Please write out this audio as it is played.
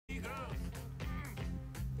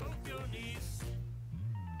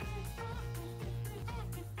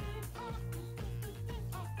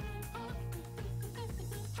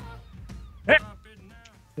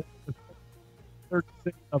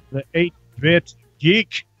of the 8-Bit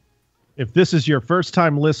Geek. If this is your first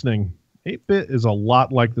time listening, 8-Bit is a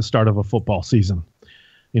lot like the start of a football season.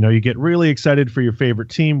 You know, you get really excited for your favorite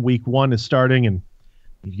team. Week 1 is starting, and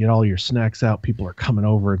you get all your snacks out. People are coming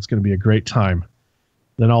over. It's going to be a great time.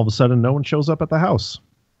 Then all of a sudden, no one shows up at the house.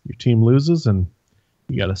 Your team loses, and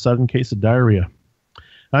you got a sudden case of diarrhea.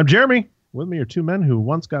 I'm Jeremy. With me are two men who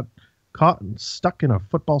once got caught and stuck in a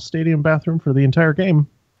football stadium bathroom for the entire game.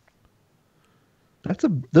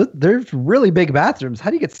 There's really big bathrooms. How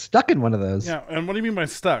do you get stuck in one of those? Yeah, and what do you mean by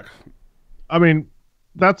stuck?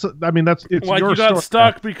 It's like your you got story.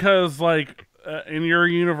 stuck because, in your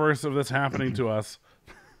universe of this happening to us,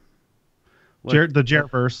 the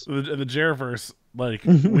Jerverse, the Jerverse,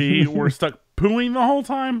 we were stuck pooing the whole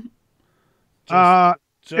time.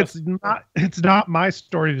 It's not my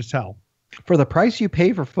story to tell. For the price you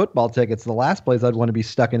pay for football tickets, the last place I'd want to be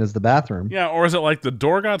stuck in is the bathroom. Yeah, or is it like the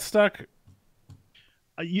door got stuck?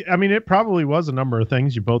 It probably was a number of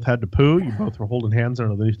things. You both had to poo. You both were holding hands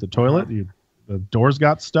underneath the toilet. The doors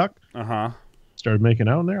got stuck. Started making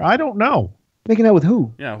out in there. I don't know. Making out with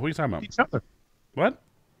who? Yeah, who are you talking about? Each other. What?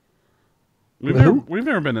 We've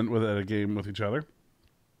never been at a game with each other.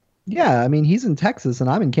 Yeah, he's in Texas and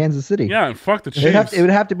I'm in Kansas City. Yeah, and fuck the Chiefs. It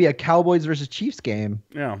would have to be a Cowboys versus Chiefs game.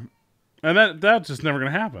 Yeah, and that's just never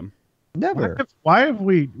going to happen. Never. Why have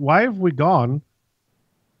we gone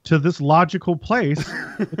to this logical place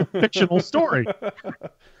with a fictional story?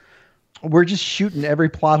 We're just shooting every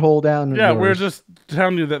plot hole down. Yeah, we're just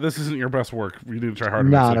telling you that this isn't your best work. You need to try harder.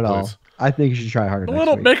 Not at all. I think you should try harder.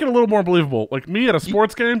 Make it a little more believable. Like me at a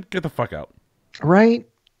sports game, get the fuck out. Right.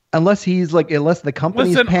 Unless the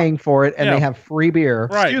company's paying for it and they have free beer.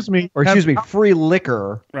 Right. Excuse me, free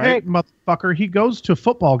liquor. Right. Hey, motherfucker, he goes to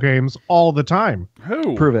football games all the time.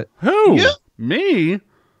 Who? Prove it. Who? Yeah. Me?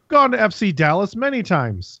 Gone to FC Dallas many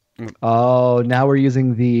times. Oh, now we're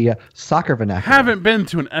using the soccer vernacular. Haven't been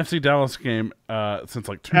to an FC Dallas game since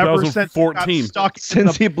 2014.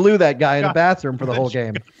 Since he blew that guy in the bathroom for the whole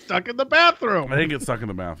game. Stuck in the bathroom. I didn't get stuck in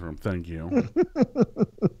the bathroom. Thank you.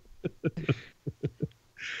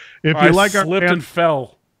 I slipped and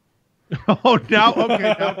fell. Oh, now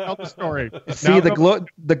tell the story. See,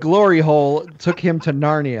 the glory hole took him to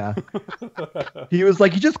Narnia. He was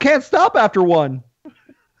like, you just can't stop after one.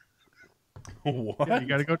 What? Yeah, you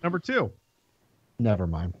got to go number 2. Never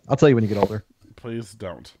mind. I'll tell you when you get older. Please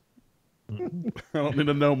don't. I don't need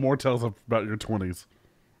to know more tales about your 20s.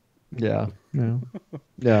 Yeah.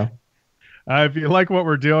 Yeah. If you like what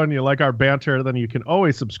we're doing, you like our banter, then you can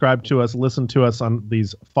always subscribe to us, listen to us on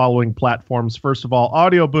these following platforms. First of all,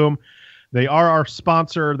 Audio Boom. They are our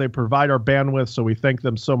sponsor. They provide our bandwidth, so we thank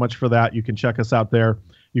them so much for that. You can check us out there.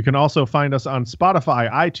 You can also find us on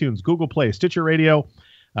Spotify, iTunes, Google Play, Stitcher Radio.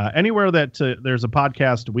 Anywhere that there's a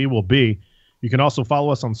podcast, we will be. You can also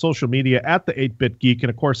follow us on social media at the 8-Bit Geek. And,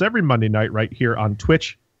 of course, every Monday night right here on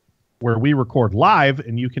Twitch, where we record live,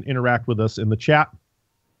 and you can interact with us in the chat.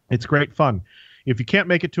 It's great fun. If you can't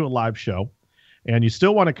make it to a live show and you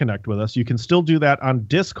still want to connect with us, you can still do that on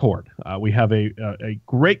Discord. We have a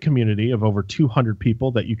great community of over 200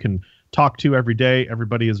 people that you can talk to every day.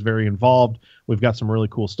 Everybody is very involved. We've got some really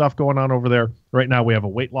cool stuff going on over there. Right now we have a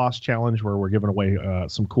weight loss challenge where we're giving away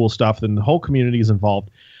some cool stuff, and the whole community is involved.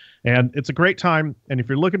 And it's a great time. And if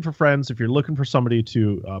you're looking for friends, if you're looking for somebody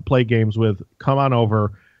to play games with, come on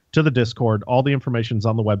over to the Discord. All the information's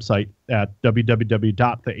on the website at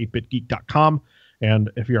www.the8bitgeek.com.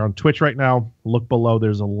 And if you're on Twitch right now, look below.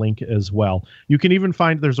 There's a link as well. You can even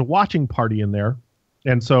find there's a watching party in there.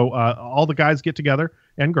 And so all the guys get together,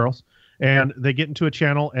 and girls, and they get into a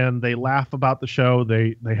channel and they laugh about the show.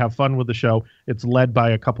 They have fun with the show. It's led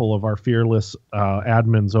by a couple of our fearless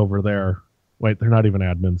admins over there. Wait, they're not even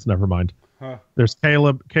admins. Never mind. Huh. There's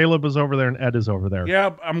Caleb. Caleb is over there, and Ed is over there.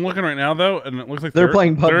 Yeah, I'm looking right now, though, and it looks like they're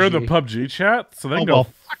playing PUBG. They're in the PUBG chat, so they can go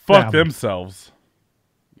fuck themselves.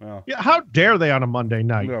 Well, yeah, how dare they on a Monday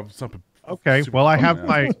night? No, okay, well, I have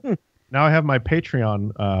my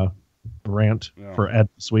Patreon rant for Ed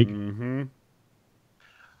this week. Mm-hmm.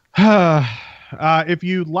 If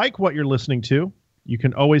you like what you're listening to, you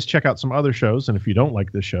can always check out some other shows. And if you don't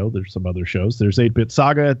like this show, there's some other shows. There's 8-Bit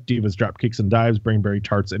Saga, Divas Drop Kicks and Dives, Brainberry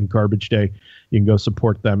Tarts, and Garbage Day. You can go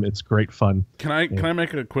support them. It's great fun. Can I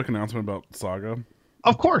make a quick announcement about Saga?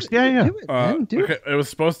 Of course. Yeah. Do it. It was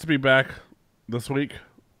supposed to be back this week,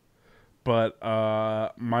 but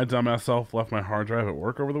my dumbass self left my hard drive at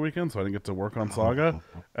work over the weekend, so I didn't get to work on Saga.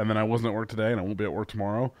 And then I wasn't at work today, and I won't be at work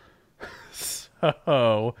tomorrow.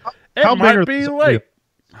 So it might be late.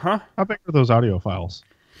 Huh? How big are those audio files?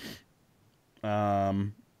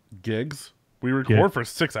 Gigs. We record for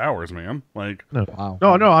 6 hours, man. Like, No, Wow.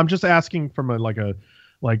 no. I'm just asking from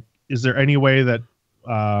is there any way that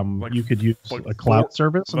you could use a cloud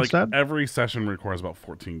service instead? Every session requires about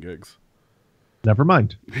 14 gigs. Never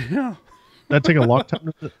mind. Yeah. That'd take a long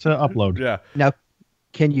time to upload. Yeah. Now,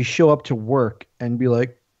 can you show up to work and be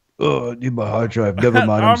like, "Oh, I need my hard drive. Never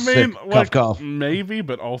mind. I'm sick. Cough. Maybe,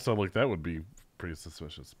 but also that would be pretty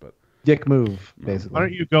suspicious. But Dick move, basically. Why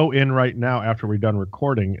don't you go in right now after we're done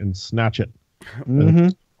recording and snatch it?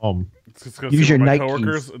 Just go Use see your my night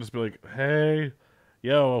coworkers keys. and just be like, "Hey,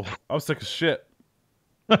 yo, I'm sick of shit."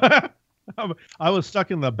 I was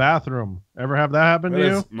stuck in the bathroom. Ever have that happen to you?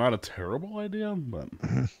 That's not a terrible idea, but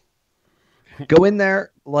Go in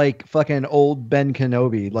there like fucking old Ben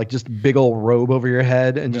Kenobi, like just big old robe over your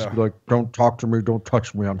head, and just be like, "Don't talk to me, don't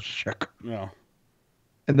touch me, I'm sick." yeah.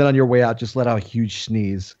 And then on your way out, just let out a huge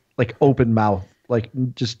sneeze, like open mouth, like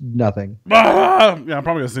just nothing. Yeah, I'm probably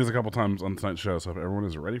gonna sneeze a couple times on tonight's show. So if everyone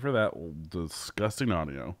is ready for that disgusting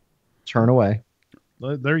audio, Turn away.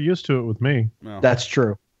 They're used to it with me. no. That's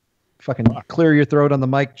true. Fucking clear your throat on the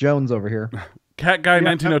Mike Jones over here. Cat Guy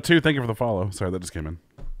 1902. Thank you for the follow. Sorry, that just came in.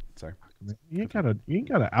 Sorry. You ain't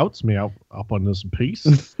gotta outs me up on this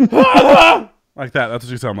piece. Like that. That's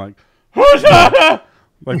what you sound like.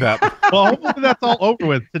 Like that. Well, hopefully that's all over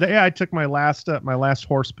with. Today I took my last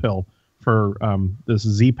horse pill for this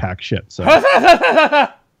Z-Pack shit. So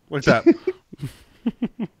Like that.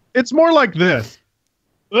 it's more like this.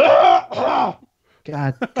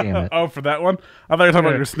 God damn it. Oh, for that one? I thought you were talking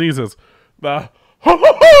about your sneezes.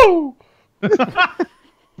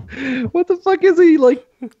 What the fuck is he like?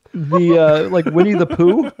 The like Winnie the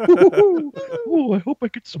Pooh? Oh, I hope I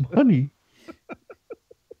get some honey.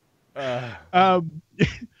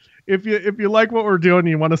 If you like what we're doing and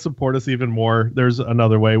you want to support us even more, there's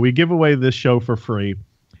another way. We give away this show for free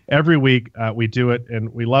every week. We do it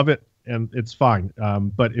and we love it and it's fine.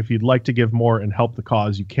 But if you'd like to give more and help the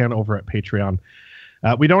cause, you can over at Patreon.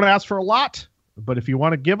 We don't ask for a lot, but if you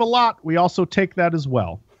want to give a lot, we also take that as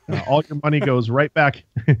well. All your money goes right back.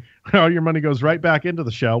 All your money goes right back into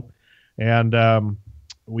the show, and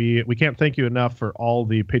we can't thank you enough for all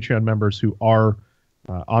the Patreon members who are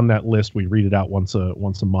on that list. We read it out once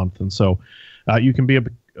a month, and so you can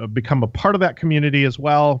become a part of that community as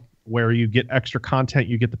well, where you get extra content.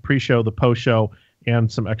 You get the pre-show, the post-show,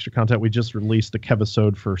 and some extra content. We just released a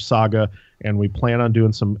Kevasode for Saga, and we plan on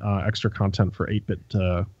doing some extra content for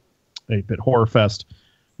 8-Bit Horror Fest.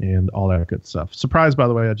 And all that good stuff. Surprise, by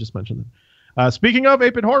the way, I just mentioned it. Speaking of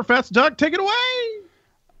 8-Bit Horror Fest, Doug, take it away!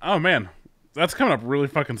 Oh, man. That's coming up really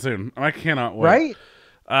fucking soon. I cannot wait. Right?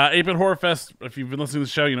 8-Bit Horror Fest, if you've been listening to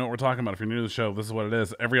the show, you know what we're talking about. If you're new to the show, this is what it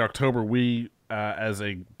is. Every October, we, as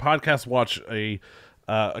a podcast, watch a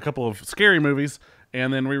couple of scary movies,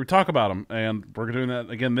 and then we talk about them. And we're doing that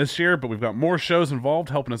again this year, but we've got more shows involved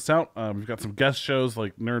helping us out. We've got some guest shows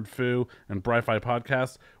like Nerd Foo and Bri-Fi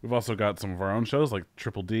Podcast. We've also got some of our own shows like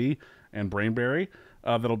Triple D and Brainberry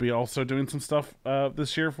that'll be also doing some stuff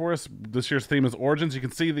this year for us. This year's theme is Origins. You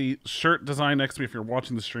can see the shirt design next to me if you're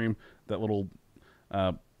watching the stream. That little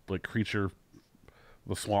like creature,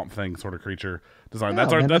 the swamp thing sort of creature design.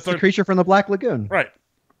 Oh, that's the creature from the Black Lagoon. Right.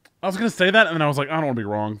 I was going to say that, and then I was like, I don't want to be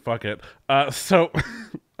wrong. Fuck it. So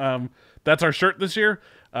that's our shirt this year.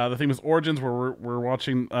 The theme is Origins, where we're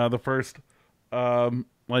watching the first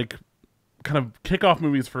like kind of kickoff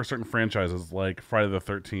movies for certain franchises, like Friday the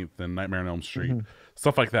 13th and Nightmare on Elm Street,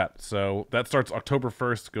 stuff like that. So that starts October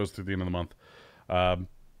 1st, goes through the end of the month.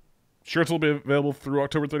 Shirts will be available through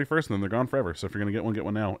October 31st, and then they're gone forever. So if you're going to get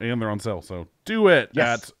one now. And they're on sale. So do it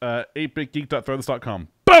at 8bitgeek.threadless.com.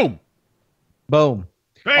 Boom! Boom.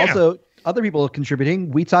 Bam! Also, other people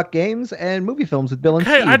contributing. We talk games and movie films with Bill and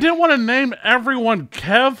Hey, Steve. I didn't want to name everyone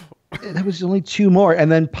Kev. There was only 2 more,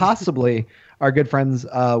 and then possibly our good friends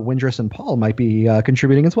Windress and Paul might be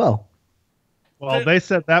contributing as well. Well, they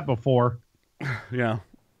said that before. Yeah.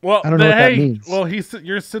 Well, I don't know what that means. Well,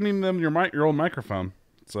 you're sending them your old microphone.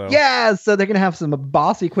 So Yeah, so they're gonna have some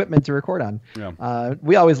boss equipment to record on. Yeah.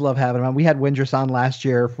 We always love having them on. We had Windress on last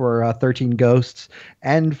year for 13 Ghosts,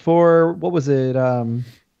 and for what was it?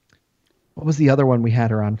 What was the other one we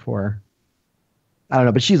had her on for? I don't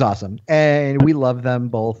know, but she's awesome, and we love them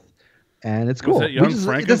both, and it's cool. Was it Young This is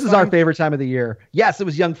our Frankenstein? favorite time of the year. Yes, it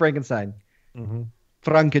was Young Frankenstein. Mm-hmm.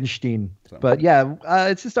 Frankenstein. So- But yeah,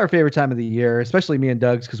 it's just our favorite time of the year, especially me and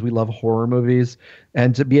Doug's, because we love horror movies,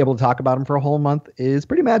 and to be able to talk about them for a whole month is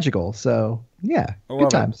pretty magical. So yeah, good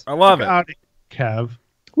times. I love it. God, Kev.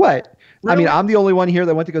 What? I mean, Really? I'm the only one here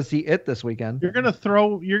that went to go see it this weekend. You're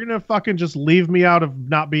gonna fucking just leave me out of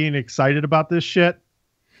not being excited about this shit?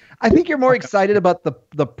 I think you're more excited about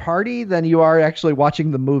the party than you are actually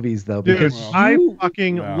watching the movies, though. Dude, Because I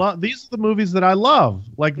fucking love. These are the movies that I love.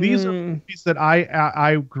 Like these are movies that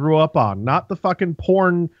I grew up on, not the fucking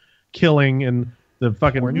porn killing and the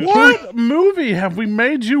fucking. What movie have we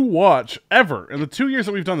made you watch ever in the 2 years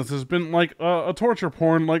that we've done this? Has been like a torture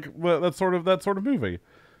porn, like that sort of movie.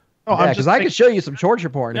 Oh, yeah, because I could show you some torture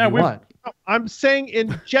porn if you want. I'm saying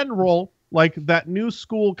in general, like that new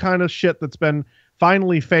school kind of shit that's been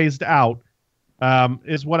finally phased out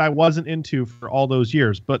is what I wasn't into for all those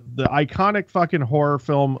years. But the iconic fucking horror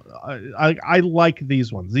film, I like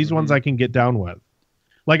these ones. These ones I can get down with.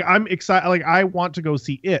 Like I'm excited. Like I want to go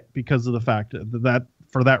see it because of the fact that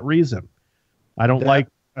for that reason.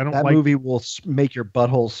 That movie will make your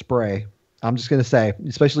butthole spray. I'm just gonna say,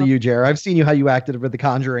 especially you, Jer. I've seen you how you acted with The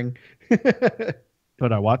Conjuring.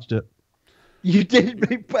 But I watched it. You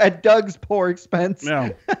did at Doug's poor expense.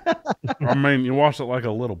 Yeah. I mean, you watched it like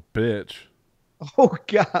a little bitch. Oh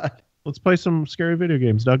God. Let's play some scary video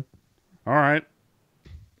games, Doug. All right.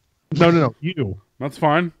 No, you. That's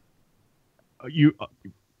fine.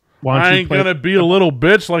 I ain't gonna be a little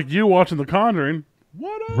bitch like you watching The Conjuring.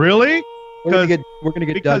 What? Really? We're gonna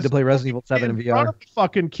get Doug to play Resident Evil 7 in VR. The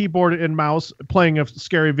fucking keyboard and mouse playing a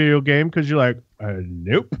scary video game because you're like,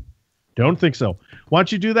 nope, don't think so. Why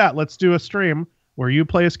don't you do that? Let's do a stream where you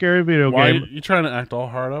play a scary video game. Why are you trying to act all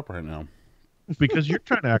hard up right now? Because you're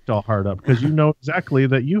trying to act all hard up because you know exactly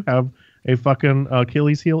that you have a fucking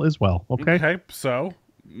Achilles heel as well. Okay. Okay. So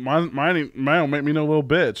mine will make me no little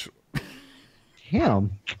bitch.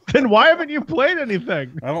 Damn. Then why haven't you played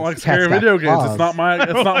anything? I don't like scary video games. It's not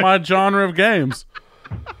my genre of games.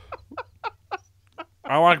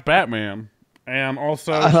 I like Batman and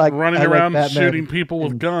also running around shooting people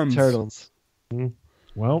with guns. Turtles.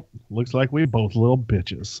 Well, looks like we both little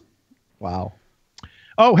bitches. Wow.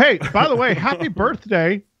 Oh, hey, by the way, happy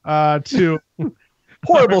birthday to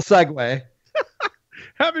horrible segue.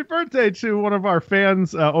 Happy birthday to one of our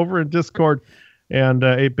fans over in Discord and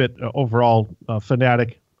 8-bit overall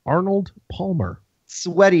fanatic, Arnold Palmer.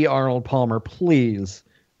 Sweaty Arnold Palmer, please.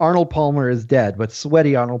 Arnold Palmer is dead, but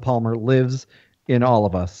sweaty Arnold Palmer lives in all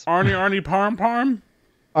of us. Arnie Parm Parm?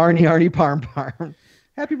 Arnie Parm Parm.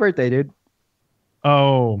 Happy birthday, dude.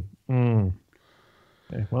 Oh.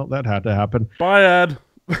 Okay, well, that had to happen. Bye, Ed.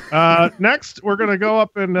 Next, we're going to go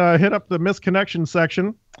up and hit up the misconnection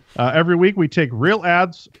section. Every week, we take real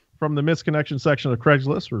ads from the misconnection section of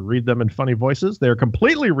Craigslist. We read them in funny voices. They're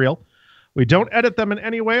completely real. We don't edit them in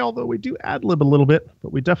any way, although we do ad-lib a little bit,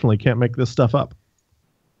 but we definitely can't make this stuff up.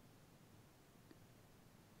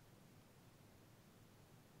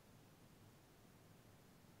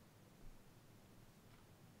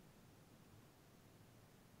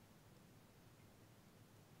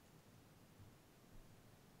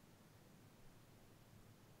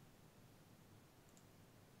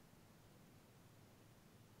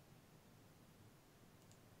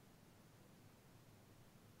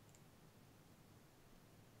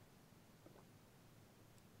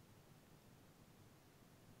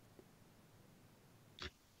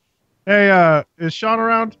 Hey, is Sean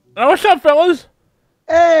around? Oh, what's up, fellas?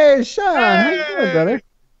 Hey, Sean. How you doing, brother?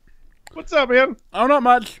 What's up, man? Oh, not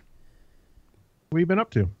much. What have you been up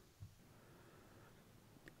to?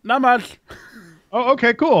 Not much. Oh,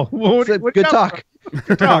 okay, cool. Well, good talk.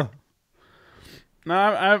 Good talk.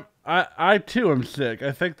 No, I too am sick.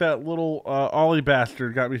 I think that little Ollie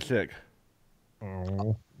bastard got me sick.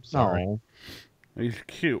 Oh, sorry. Oh. He's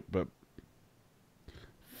cute, but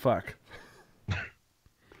fuck.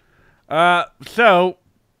 So,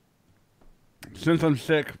 since I'm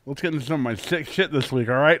sick, let's get into some of my sick shit this week,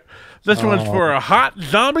 all right? This one's for a hot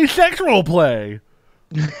zombie sex role play.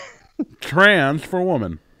 Trans for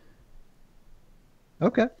woman.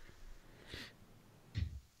 Okay.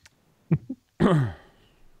 Okay,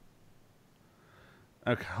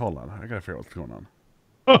 hold on. I gotta figure out what's going on.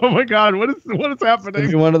 Oh my God, what is happening?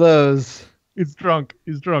 Maybe one of those. He's drunk.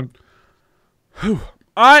 He's drunk.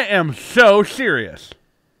 I am so serious.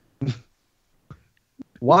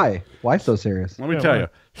 Why? Why so serious? Let me tell you.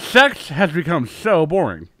 Sex has become so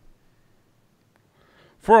boring.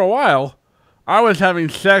 For a while, I was having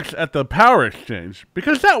sex at the Power Exchange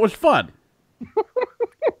because that was fun.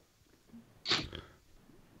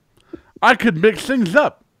 I could mix things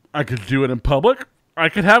up. I could do it in public. I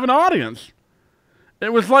could have an audience.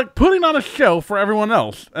 It was like putting on a show for everyone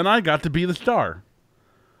else, and I got to be the star.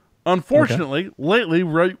 Unfortunately, lately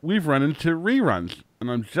we've run into reruns,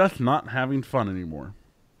 and I'm just not having fun anymore.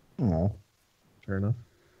 Oh, fair enough.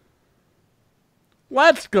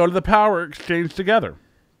 Let's go to the Power Exchange together.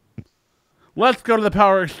 Let's go to the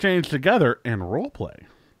Power Exchange together and roleplay.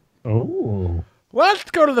 Oh.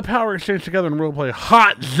 Let's go to the Power Exchange together and roleplay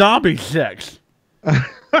hot zombie sex. I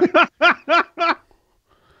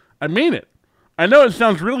mean it. I know it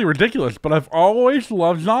sounds really ridiculous, but I've always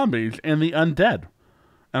loved zombies and the undead,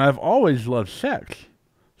 and I've always loved sex.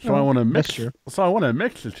 So I want to mix. So I want to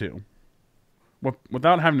mix the two,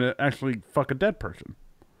 without having to actually fuck a dead person.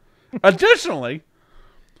 Additionally,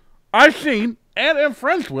 I've seen and am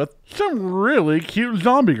friends with some really cute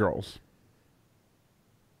zombie girls,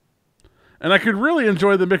 and I could really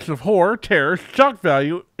enjoy the mix of horror, terror, shock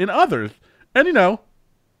value in others, and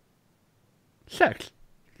sex.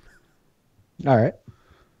 All right.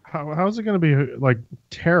 How's it going to be like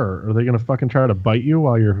terror? Are they going to fucking try to bite you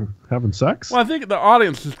while you're having sex? Well, I think the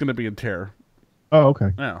audience is going to be in terror. Oh,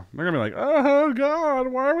 okay. Yeah, they're going to be like, oh, God,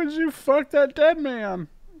 why would you fuck that dead man?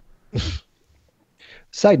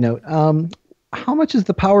 Side note, how much is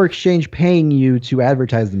the Power Exchange paying you to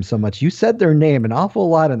advertise them so much? You said their name an awful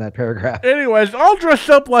lot in that paragraph. Anyways, I'll dress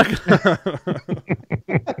up like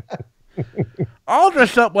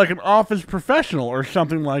an office professional or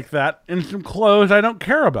something like that in some clothes I don't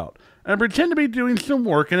care about and pretend to be doing some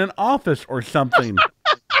work in an office or something.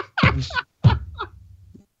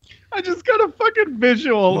 I just got a fucking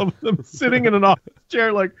visual of them sitting in an office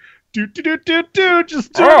chair like, just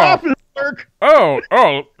do office work. Oh,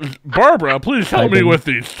 Barbara, please help me with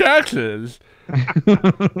these taxes.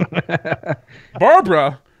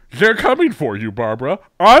 Barbara, they're coming for you, Barbara.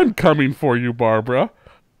 I'm coming for you, Barbara.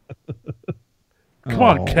 Come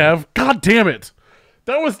on, Kev. God damn it.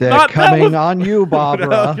 They're coming on you,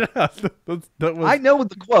 Barbara. that was, I know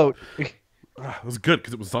the quote. That was good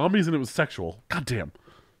because it was zombies and it was sexual. God damn.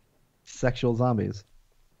 Sexual zombies.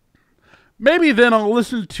 Maybe then I'll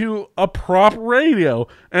listen to a prop radio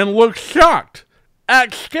and look shocked,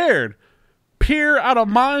 act scared, peer out a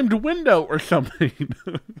mimed window or something.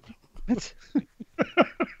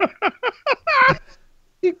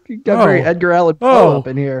 You got very Edgar Allan Poe up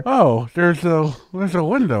in here. Oh, there's a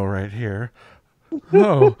window right here.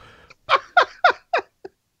 Oh.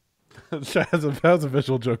 That was a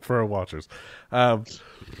visual joke for our watchers. And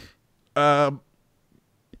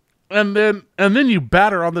then you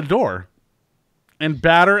batter on the door. And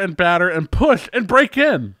batter and push and break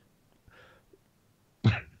in.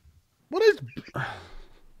 What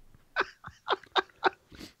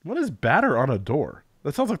is batter on a door?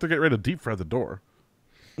 That sounds like they're getting ready to deep fry the door.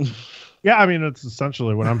 Yeah, I mean it's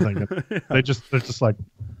essentially what I'm thinking. Yeah. They're just like.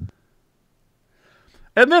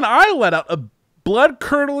 And then I let out a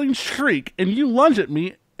blood-curdling shriek, and you lunge at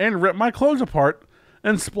me and rip my clothes apart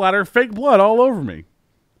and splatter fake blood all over me.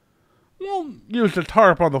 We'll use the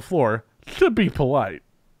tarp on the floor to be polite.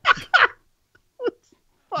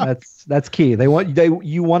 That's key.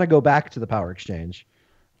 You want to go back to the Power Exchange.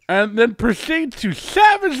 And then proceed to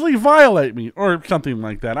savagely violate me, or something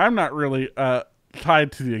like that. I'm not really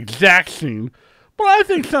tied to the exact scene, but I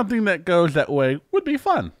think something that goes that way would be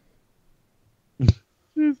fun.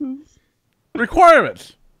 Jesus.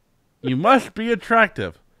 Requirements. You must be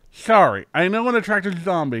attractive. Sorry, I know an attractive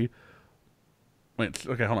zombie. Wait,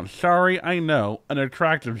 okay, hold on. Sorry, I know an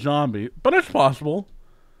attractive zombie, but it's possible.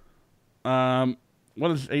 What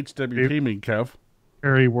does HWP mean, Kev?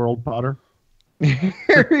 Harry World Potter.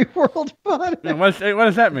 Harry World Potter. Yeah, what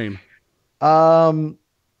does that mean?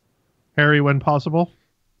 Harry when possible.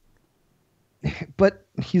 But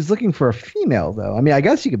he's looking for a female, though. I mean, I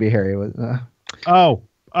guess he could be Harry.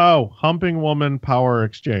 Humping woman Power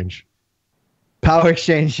Exchange. Power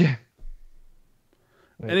Exchange.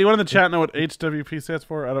 Anyone in the chat know what HWP stands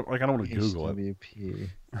for? I don't want to Google it. HWP.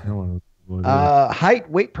 Height,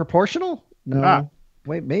 weight, proportional? No.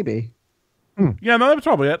 Wait, maybe. Yeah, no, that's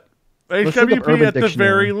probably it. HWP at the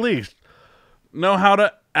very least. Know how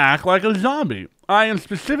to act like a zombie. I am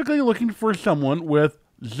specifically looking for someone with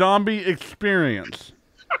zombie experience.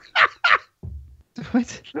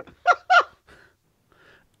 What?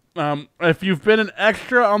 If you've been an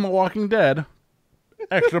extra on The Walking Dead,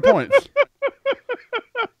 extra points.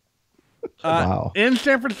 Wow. In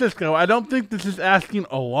San Francisco, I don't think this is asking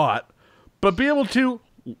a lot, but be able to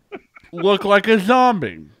look like a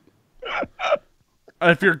zombie.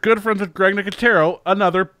 If you're good friends with Greg Nicotero,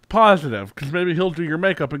 another positive, because maybe he'll do your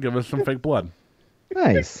makeup and give us some fake blood.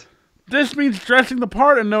 Nice. This means dressing the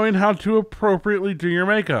part and knowing how to appropriately do your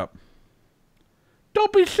makeup.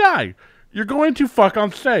 Don't be shy. You're going to fuck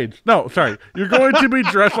on stage. No, sorry. You're going to be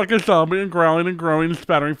dressed like a zombie and growling and growing and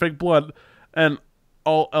spattering fake blood and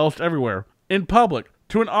all else everywhere. In public.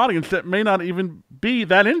 To an audience that may not even be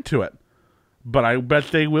that into it. But I bet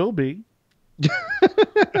they will be.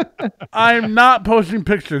 I'm not posting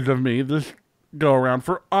pictures of me this go around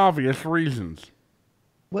for obvious reasons.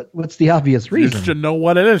 What's the obvious You reason? should know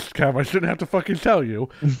what it is, Kev. I shouldn't have to fucking tell you.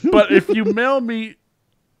 But if you mail me,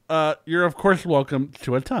 you're of course welcome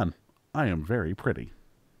to a ton. I am very pretty.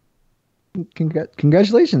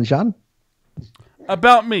 Congratulations, Sean.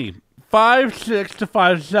 About me, 5'6" to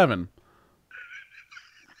 5'7".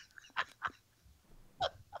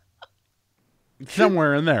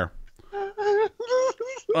 Somewhere in there.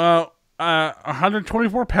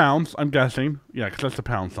 124 pounds, I'm guessing. Yeah, because that's the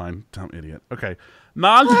pound sign. Dumb idiot. Okay.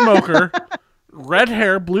 Non-smoker, red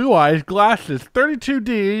hair, blue eyes, glasses, 32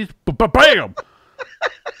 Ds. Bam!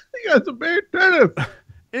 You got some big tennis.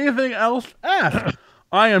 Anything else? Ask.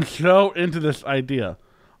 I am so into this idea.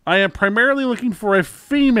 I am primarily looking for a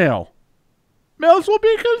female. Males will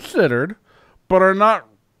be considered, but are not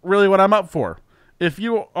really what I'm up for. If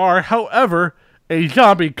you are, however, a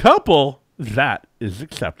zombie couple, that is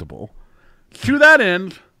acceptable. To that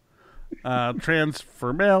end, trans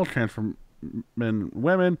for male, trans for men,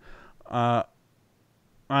 women,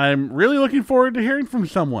 I'm really looking forward to hearing from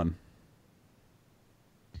someone.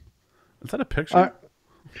 Is that a picture?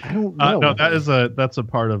 I don't know. No, that's a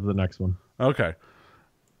part of the next one. Okay.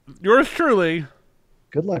 Yours truly,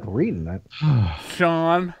 Good luck reading that.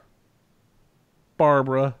 Sean,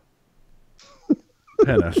 Barbara,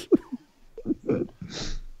 Penis.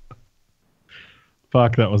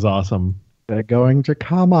 Fuck, that was awesome. They're going to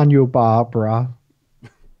come on you, Barbara.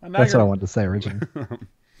 That's what I wanted to say originally.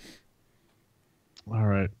 All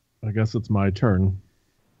right, I guess it's my turn.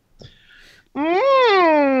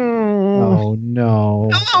 Oh no!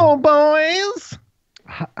 Hello, boys.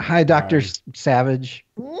 Hi, Dr. Savage.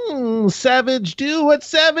 Savage do what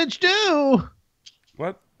Savage do.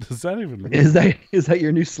 What does that even mean? Is that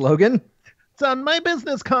your new slogan? It's on my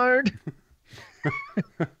business card.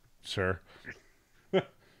 Sure.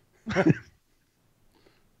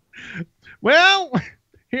 Well,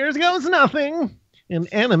 here's goes nothing. An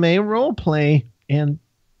anime role play and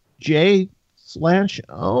J/O.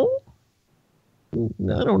 I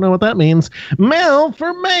don't know what that means. Male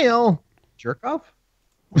for male. Jerk off?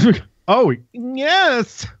 Oh,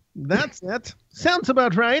 yes. That's it. Sounds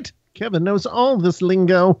about right. Kevin knows all this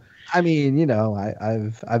lingo. I mean, you know,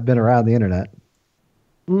 I've been around the internet.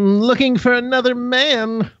 Looking for another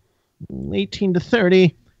man, 18 to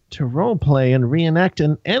 30, to roleplay and reenact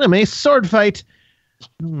an anime sword fight.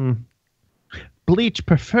 Bleach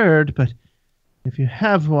preferred, but if you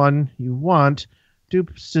have one you want, do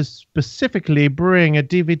specifically bring a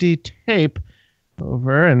DVD tape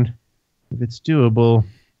over, and if it's doable,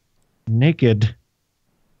 naked.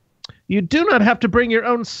 You do not have to bring your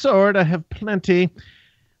own sword. I have plenty.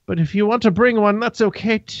 But if you want to bring one, that's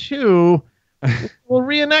okay too. We'll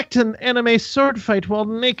reenact an anime sword fight while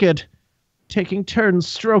naked, taking turns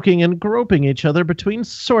stroking and groping each other between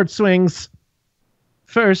sword swings.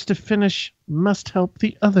 First to finish must help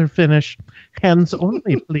the other finish. Hands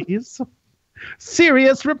only, please.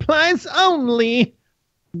 Serious replies only.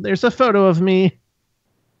 There's a photo of me.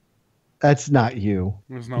 That's not you.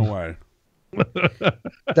 There's no way.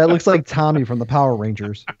 That looks like Tommy from the Power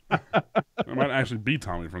Rangers. It might actually be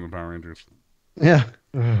Tommy from the Power Rangers. Yeah.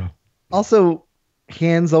 Also,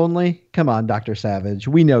 hands only? Come on, Dr. Savage.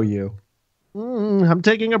 We know you. I'm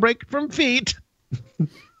taking a break from feet.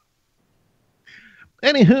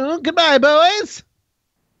 Anywho, goodbye, boys.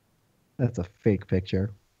 That's a fake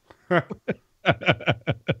picture. It's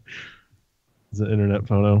an internet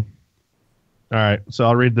photo. All right, so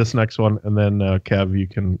I'll read this next one, and then Kev, you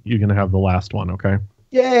can have the last one, okay?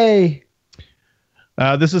 Yay!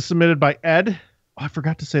 This is submitted by Ed. Oh, I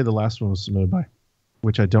forgot to say the last one was submitted by,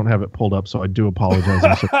 which I don't have it pulled up, so I do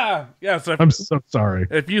apologize. Yes, I'm so sorry.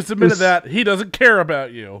 If you submitted that, he doesn't care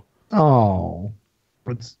about you. Oh.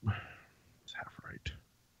 It's half right.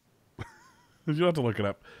 You have to look it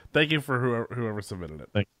up. Thank you for whoever submitted it.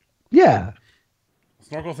 Thank Yeah.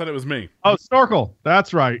 Snorkel said it was me. Oh, Snorkel.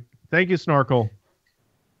 That's right. Thank you, Snorkel.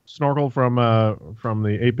 Snorkel from the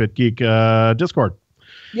 8-Bit Geek Discord.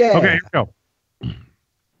 Yeah. Okay, here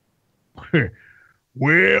we go.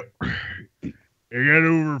 Well, I got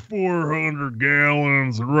over 400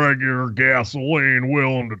 gallons of regular gasoline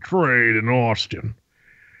willing to trade in Austin.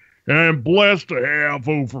 I'm blessed to have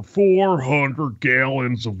over 400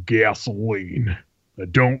 gallons of gasoline. I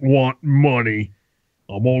don't want money.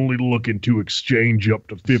 I'm only looking to exchange up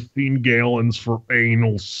to 15 gallons for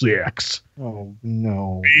anal sex. Oh,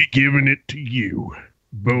 no. Me giving it to you.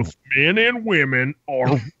 Both men and women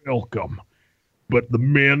are welcome, but the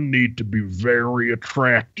men need to be very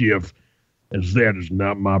attractive, as that is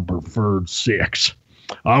not my preferred sex.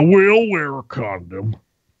 I will wear a condom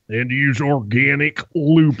and use organic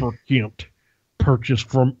lubricant purchased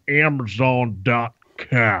from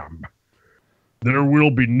Amazon.com. There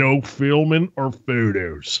will be no filming or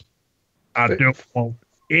photos. I don't want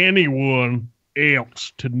anyone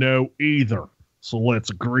else to know either. So let's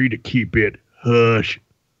agree to keep it hush,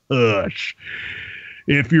 hush.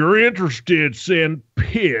 If you're interested, send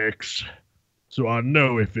pics so I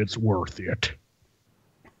know if it's worth it.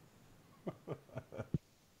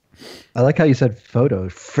 I like how you said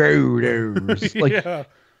photos. Photos. Like, yeah.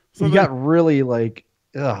 So you got really like,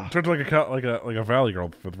 ugh. turned like a valley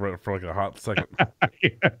girl for like a hot second.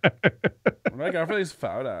 What I got for these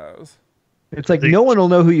photos? It's like no one will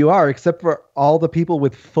know who you are except for all the people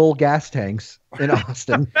with full gas tanks in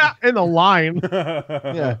Austin. In the line.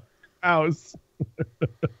 Yeah. House.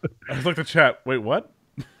 I was like the chat. Wait, what?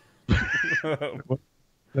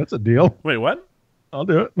 That's a deal. Wait, what? I'll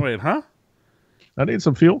do it. Wait, huh? I need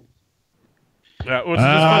some fuel. Yeah, which is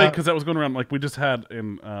just funny because that was going around like we just had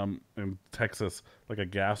in Texas like a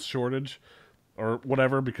gas shortage or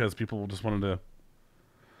whatever because people just wanted to.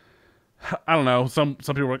 I don't know. Some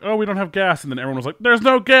people were like, "Oh, we don't have gas," and then everyone was like, "There's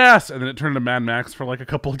no gas," and then it turned into Mad Max for like a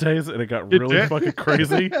couple of days, and it got really fucking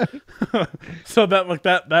crazy. So that one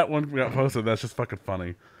got posted. That's just fucking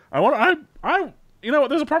funny. You know,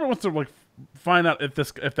 there's a part that wants to like find out if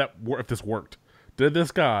this worked. Did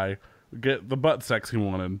this guy get the butt sex he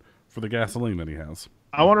wanted for the gasoline that he has?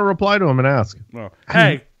 I want to reply to him and ask. Oh,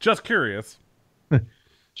 hey, just curious.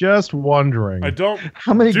 Just wondering. I don't.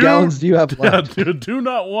 How many gallons do you have left? Do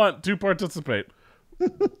not want to participate.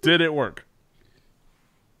 Did it work?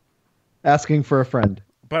 Asking for a friend.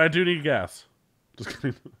 But I do need gas. Just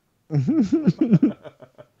kidding.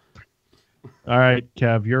 All right,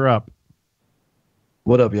 Kev, you're up.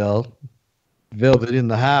 What up, y'all? Velvet in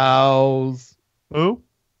the house. Who?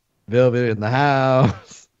 Velvet in the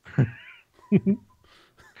house. I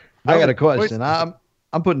got a question.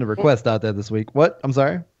 I'm putting a request out there this week. What? I'm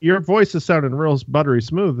sorry? Your voice is sounding real buttery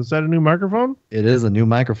smooth. Is that a new microphone? It is a new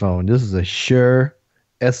microphone. This is a Shure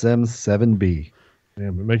SM7B.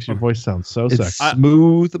 Damn, it makes your voice sound so It's sexy.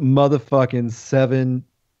 smooth motherfucking 7,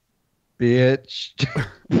 bitch.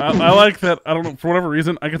 I like that. I don't know, for whatever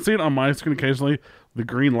reason, I can see it on my screen occasionally, the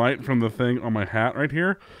green light from the thing on my hat right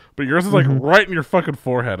here. But yours is like right in your fucking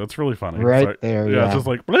forehead. It's really funny. Right like, there, yeah. yeah. It's just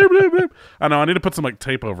like, bleep, bleep, bleep. I know, I need to put some like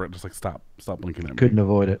tape over it. Just like, stop blinking at me. Couldn't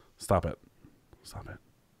avoid it. Stop it.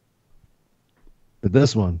 But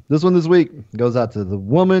this week goes out to the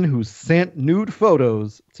woman who sent nude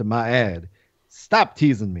photos to my ad. Stop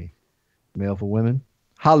teasing me. Mail for women.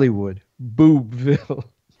 Hollywood. Boobville.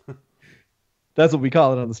 That's what we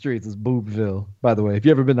call it on the streets, is Boobville. By the way, if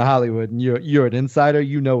you've ever been to Hollywood and you're an insider,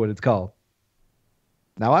 you know what it's called.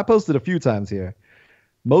 Now, I posted a few times here,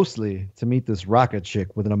 mostly to meet this rocket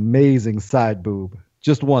chick with an amazing side boob.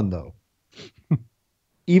 Just one, though.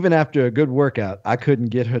 Even after a good workout, I couldn't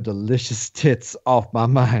get her delicious tits off my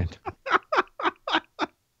mind.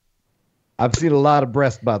 I've seen a lot of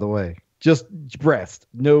breast, by the way. Just breast.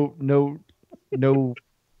 No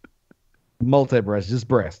multi-breast, just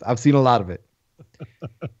breast. I've seen a lot of it.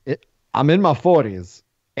 I'm in my 40s,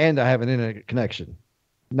 and I have an internet connection.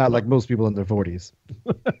 Not like most people in their 40s.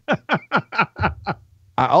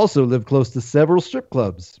 I also live close to several strip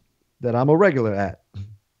clubs that I'm a regular at.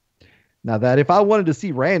 Now that if I wanted to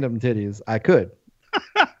see random titties, I could.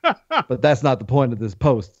 But that's not the point of this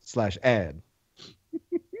post/ad.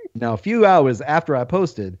 Now, a few hours after I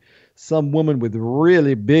posted, some woman with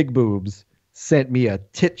really big boobs sent me a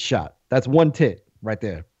tit shot. That's one tit right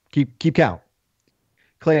there. Keep count.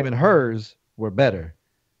 Claiming hers were better.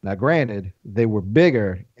 Now, granted, they were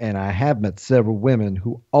bigger, and I have met several women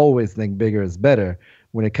who always think bigger is better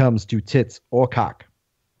when it comes to tits or cock,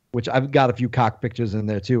 which I've got a few cock pictures in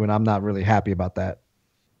there too, and I'm not really happy about that.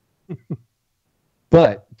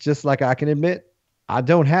 But just like I can admit, I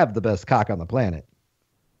don't have the best cock on the planet.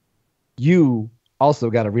 You also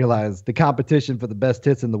got to realize the competition for the best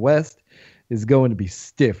tits in the West is going to be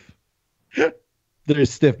stiff. They're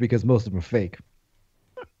stiff because most of them are fake.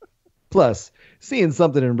 Plus, seeing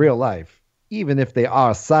something in real life, even if they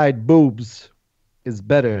are side boobs, is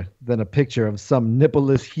better than a picture of some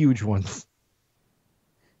nippleless huge ones.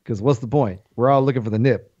 Because what's the point? We're all looking for the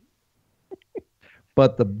nip.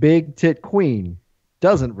 But the big tit queen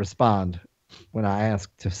doesn't respond when I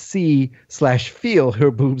ask to see/feel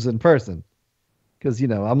her boobs in person. Because,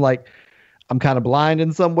 I'm kind of blind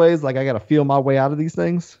in some ways. Like, I got to feel my way out of these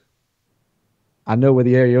things. I know where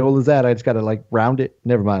the areola is at. I just got to round it.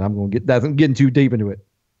 Never mind. I'm getting too deep into it.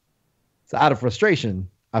 So out of frustration,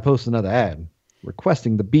 I post another ad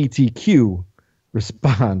requesting the BTQ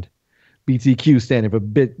respond. BTQ standing for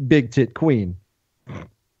big tit queen.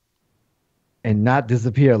 And not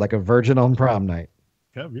disappear like a virgin on prom night.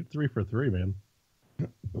 Kev, you're 3 for 3, man.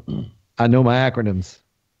 I know my acronyms.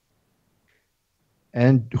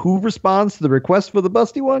 And who responds to the request for the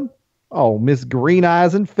busty one? Oh, Miss Green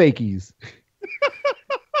Eyes and Fakies.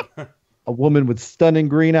 A woman with stunning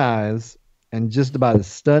green eyes and just about as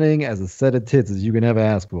stunning as a set of tits as you can ever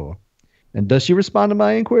ask for. And does she respond to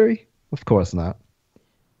my inquiry? Of course not.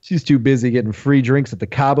 She's too busy getting free drinks at the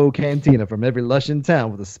Cabo Cantina from every lush in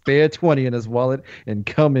town with a spare 20 in his wallet and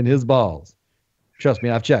cum in his balls. Trust me,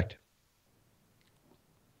 I've checked.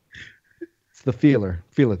 It's the feeler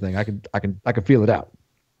thing. I can feel it out.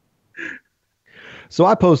 So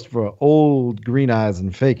I post for old Green Eyes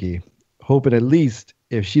and Fakey, hoping at least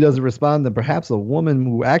if she doesn't respond, then perhaps a woman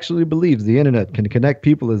who actually believes the internet can connect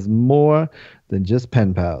people is more than just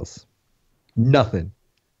pen pals. Nothing.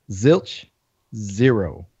 Zilch.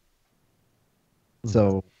 Zero.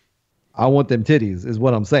 So I want them titties is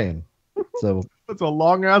what I'm saying. So That's a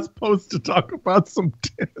long ass post to talk about some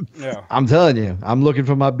tits. Yeah. I'm telling you, I'm looking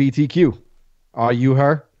for my BTQ. Are you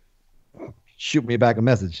her? Shoot me back a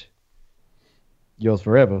message. Yours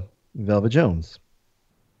forever, Velvet Jones.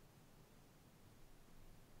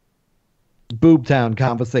 Boobtown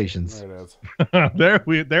Conversations. There it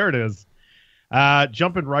is. There it is.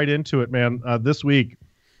 Jumping right into it, man. This week,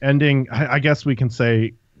 ending. I guess we can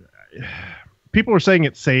say people are saying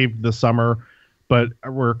it saved the summer, but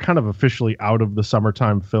we're kind of officially out of the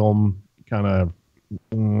summertime film kind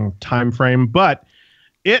of time frame. But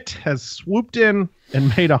it has swooped in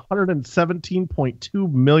and made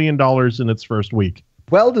 $117.2 million in its first week.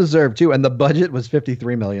 Well deserved too, and the budget was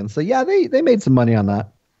 $53 million. So yeah, they made some money on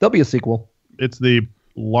that. There'll be a sequel. It's the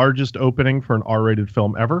largest opening for an R-rated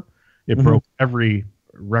film ever. It broke every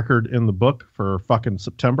record in the book for fucking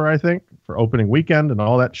September, I think, for opening weekend and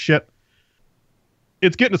all that shit.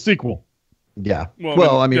 It's getting a sequel. Yeah.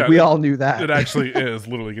 Well, I mean, we all knew that. It actually is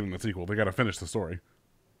literally getting the sequel. They got to finish the story.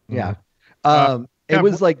 Yeah. It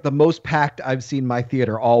was like the most packed I've seen my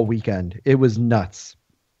theater all weekend. It was nuts.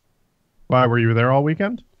 Why, were you there all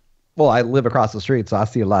weekend? Well, I live across the street, so I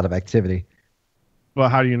see a lot of activity. Well,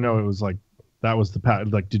 how do you know it was like, that was the,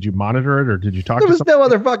 like, did you monitor it or did you talk There to was someone? no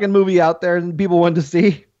other fucking movie out there and people wanted to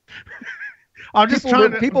see. I'm just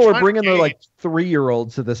People were bringing their like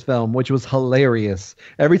 3-year-olds to this film, which was hilarious.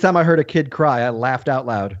 Every time I heard a kid cry, I laughed out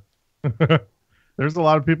loud. There's a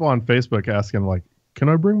lot of people on Facebook asking, like, can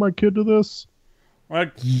I bring my kid to this?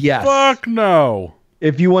 Like, Yes. fuck no.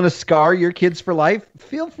 If you want to scar your kids for life,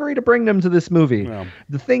 feel free to bring them to this movie. Yeah.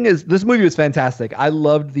 The thing is, this movie was fantastic. I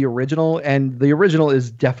loved the original, and the original is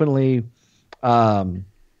definitely,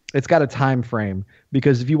 it's got a time frame,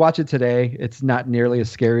 because if you watch it today, it's not nearly as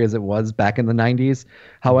scary as it was back in the 90s.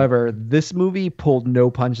 However, this movie pulled no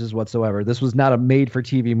punches whatsoever. This was not a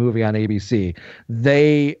made-for-TV movie on ABC.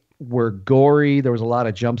 They were gory. There was a lot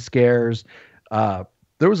of jump scares. There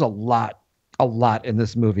was a lot in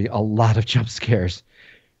this movie, a lot of jump scares.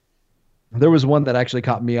 There was one that actually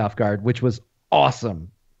caught me off guard, which was awesome.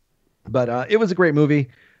 But it was a great movie.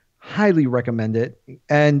 Highly recommend it.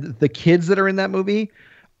 And the kids that are in that movie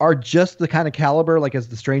are just the kind of caliber like as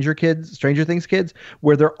the Stranger Things kids,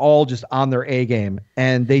 where they're all just on their A game,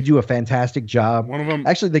 and they do a fantastic job. One of them,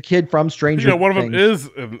 actually, the kid from Stranger Things. Yeah, one of them is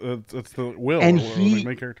it's the Will, and the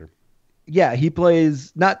main character. Yeah, he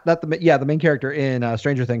plays not the main character in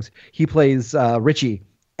Stranger Things. He plays Richie,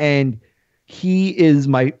 and he is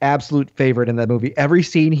my absolute favorite in that movie. Every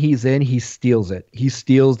scene he's in, he steals it. He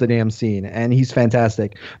steals the damn scene, and he's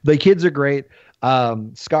fantastic. The kids are great.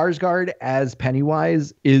 Skarsgård as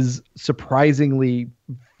Pennywise is surprisingly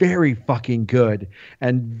very fucking good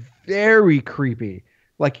and very creepy.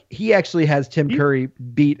 Like, he actually has Tim Curry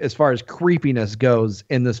beat as far as creepiness goes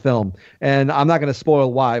in this film. And I'm not going to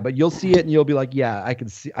spoil why, but you'll see it and you'll be like, yeah, I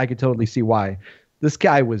could totally see why. This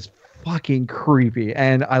guy was fucking creepy,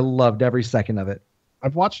 and I loved every second of it.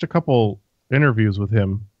 I've watched a couple interviews with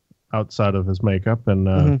him outside of his makeup,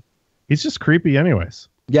 and he's just creepy anyways.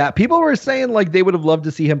 Yeah, people were saying like they would have loved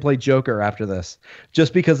to see him play Joker after this,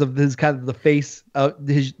 just because of his kind of the face,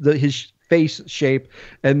 his face shape,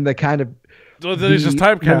 and the kind of He's just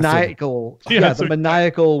typecasted. Maniacal, the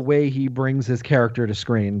maniacal way he brings his character to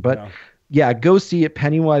screen. But yeah, go see it.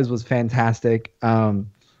 Pennywise was fantastic.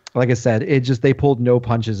 Like I said, they pulled no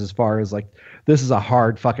punches as far as like, this is a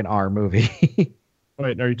hard fucking R movie.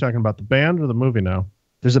 Wait, are you talking about the band or the movie now?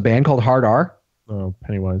 There's a band called Hard R. Oh,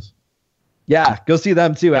 Pennywise. Yeah, go see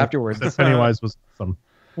them too afterwards. Pennywise was awesome.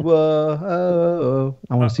 Whoa!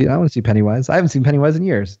 I want to see Pennywise. I haven't seen Pennywise in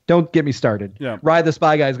years. Don't get me started. Yeah. Ride the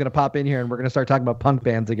Spy Guy is going to pop in here, and we're going to start talking about punk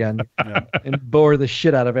bands again, and bore the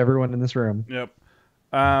shit out of everyone in this room. Yep.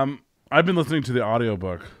 I've been listening to the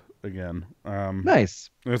audiobook again. Nice.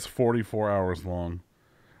 It's 44 hours long.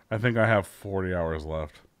 I think I have 40 hours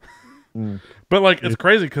left. But like, it's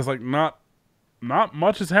crazy because like not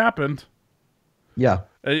much has happened. Yeah.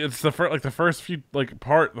 It's the first few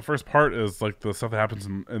part. The first part is like the stuff that happens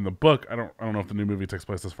in the book. I don't know if the new movie takes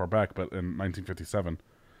place this far back, but in 1957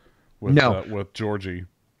 with Georgie.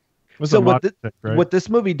 So what this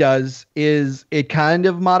movie does is it kind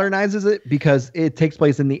of modernizes it because it takes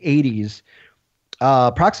place in the 80s,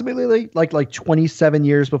 approximately like 27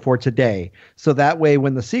 years before today. So that way,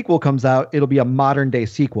 when the sequel comes out, it'll be a modern day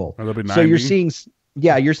sequel. Oh, that'll be 90? So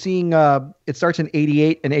you're seeing it starts in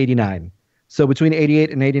 88 and 89. So between 88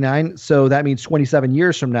 and 89, so that means 27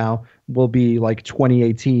 years from now will be like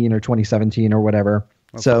 2018 or 2017 or whatever.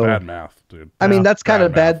 That's so bad math, dude. I mean, that's kind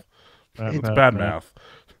of bad. It's bad math.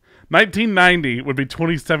 1990 would be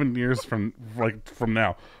 27 years from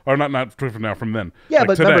now, or not 20 from now, from then. Yeah, like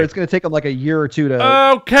but today. remember, it's going to take them like a year or two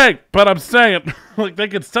to. Okay, but I'm saying like they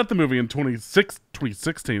could set the movie in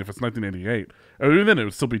 2016 if it's 1988. Or even then, it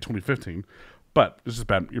would still be 2015. But it's just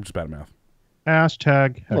bad. You're just bad at math.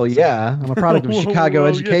 Hashtag. Well, yeah, I'm a product of Chicago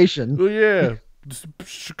education. Yeah.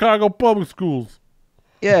 Chicago public schools.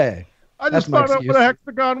 Yeah. I just found out what a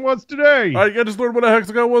hexagon was today. I just learned what a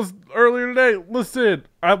hexagon was earlier today. Listen,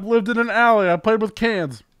 I've lived in an alley. I played with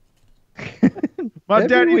cans. My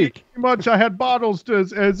daddy didn't give me much. I had bottles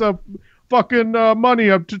as a fucking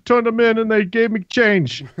money. I turned them in and they gave me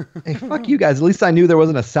change. Hey, fuck you guys. At least I knew there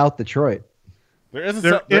wasn't a South Detroit. There is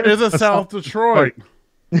a South Detroit.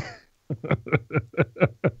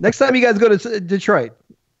 Next time you guys go to Detroit,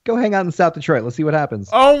 go hang out in South Detroit. Let's see what happens.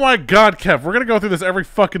 Oh my God, Kev, we're going to go through this every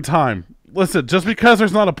fucking time. Listen, just because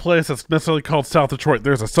there's not a place that's necessarily called South Detroit,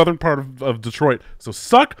 there's a southern part of Detroit. So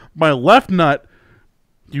suck my left nut,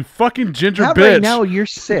 you fucking ginger Not bitch. Right now, you're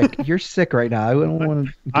sick. You're sick right now. I don't want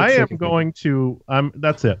to. I am going to.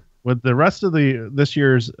 That's it. With the rest of this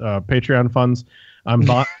year's Patreon funds, I'm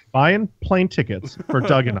buying plane tickets for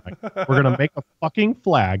Doug and I. We're gonna make a fucking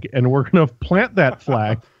flag, and we're gonna plant that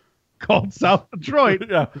flag called South Detroit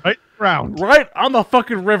right around. Right on the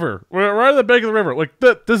fucking river. We're right on the bank of the river. Like,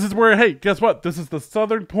 this is where, hey, guess what? This is the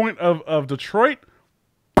southern point of Detroit.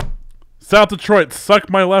 South Detroit. Suck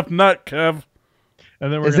my left nut, Kev.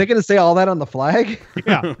 And then Is it going to say all that on the flag?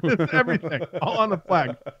 Yeah, it's everything. All on the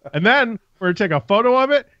flag. And then we're going to take a photo of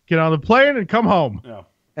it, get on the plane, and come home. Yeah.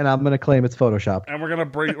 And I'm going to claim it's Photoshopped. And we're gonna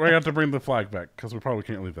have to bring the flag back because we probably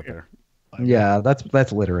can't leave that there. Yeah,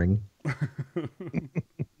 that's littering.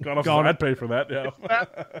 God, I'd pay for that.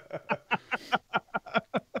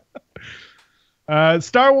 Yeah.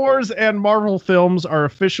 Star Wars and Marvel films are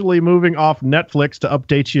officially moving off Netflix. To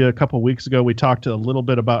update you, a couple weeks ago, we talked a little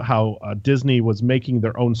bit about how Disney was making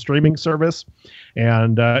their own streaming service,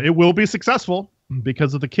 and it will be successful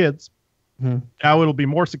because of the kids. Now it'll be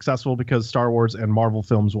more successful because Star Wars and Marvel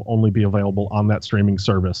films will only be available on that streaming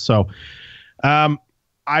service. So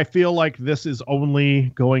I feel like this is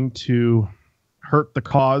only going to hurt the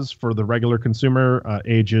cause for the regular consumer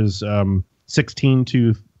ages 16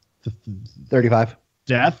 to 35.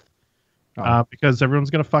 Death. Because everyone's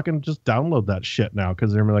going to fucking just download that shit now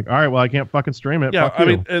because they're going to be like, all right, well, I can't fucking stream it. Yeah, Fuck I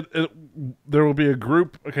you. mean, there will be a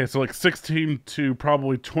group. Okay, so like 16 to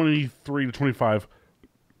probably 23 to 25.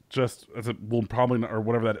 Just as it will probably not, or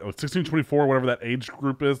whatever that 16, 24, whatever that age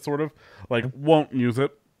group is, sort of like won't use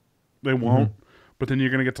it. They won't. But then you're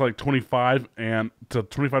gonna get to like 25 and to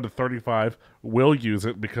 25 to 35 will use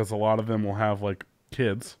it because a lot of them will have like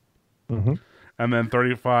kids. And then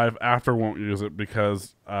 35 after won't use it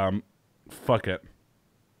because fuck it.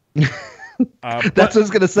 That's what I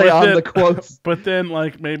was gonna say on the quotes. But then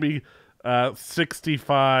like maybe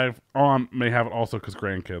 65 on may have it also because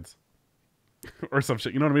grandkids. Or some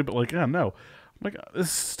shit, you know what I mean? But like, yeah, no. I'm like, this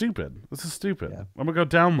is stupid. This is stupid. Yeah. I'm gonna go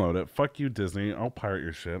download it. Fuck you, Disney. I'll pirate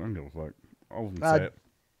your shit. I don't give a fuck. I'll even say it.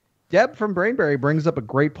 Deb from Brainberry brings up a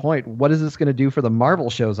great point. What is this going to do for the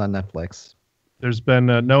Marvel shows on Netflix? There's been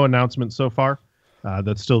no announcement so far.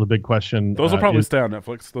 That's still the big question. Those will probably stay on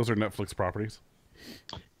Netflix. Those are Netflix properties.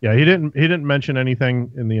 Yeah, he didn't mention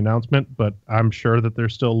anything in the announcement, but I'm sure that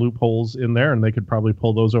there's still loopholes in there, and they could probably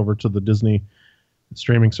pull those over to the Disney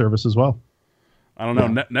streaming service as well. I don't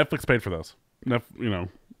know. Yeah. Netflix paid for those.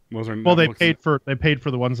 Those are well, they paid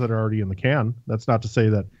for the ones that are already in the can. That's not to say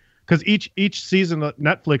that because each season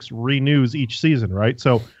Netflix renews each season, right?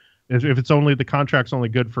 So if it's only the contract's only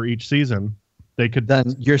good for each season, they could.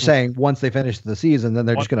 Then you're saying once they finish the season, then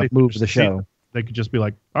they're just going to move the show. Season, they could just be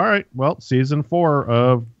like, all right, well, season 4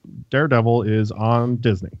 of Daredevil is on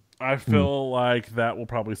Disney. I feel like that will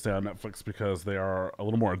probably stay on Netflix because they are a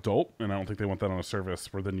little more adult, and I don't think they want that on a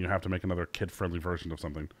service where then you have to make another kid-friendly version of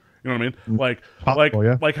something. You know what I mean? Like Possible,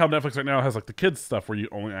 yeah. like how Netflix right now has like the kids stuff where you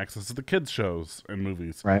only access to the kids shows and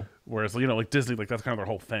movies. Right. Whereas, you know, like Disney, like that's kind of their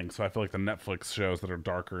whole thing. So I feel like the Netflix shows that are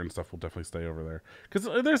darker and stuff will definitely stay over there. Because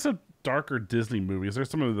there's some darker Disney movies.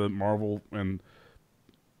 There's some of the Marvel and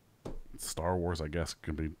Star Wars, I guess,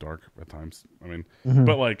 can be dark at times. I mean,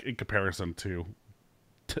 but like in comparison to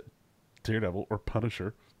Daredevil or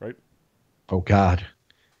Punisher, right? Oh God.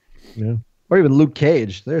 Yeah. Or even Luke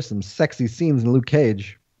Cage. There's some sexy scenes in Luke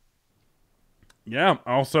Cage. Yeah.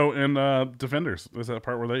 Also in Defenders, there's that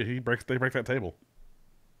part where they break that table.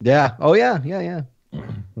 Yeah. Oh yeah. Yeah. Yeah.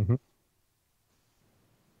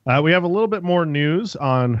 We have a little bit more news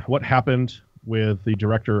on what happened with the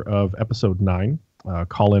director of Episode 9,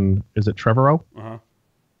 Colin. Is it Trevorrow?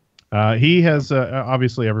 He has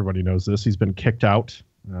obviously everybody knows this. He's been kicked out,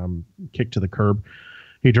 kicked to the curb.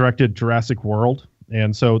 He directed Jurassic World.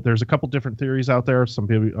 And so there's a couple different theories out there. Some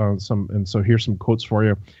people, and so here's some quotes for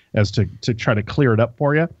you as to try to clear it up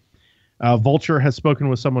for you. Vulture has spoken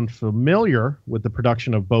with someone familiar with the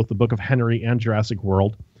production of both the Book of Henry and Jurassic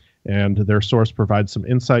World, and their source provides some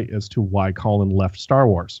insight as to why Colin left Star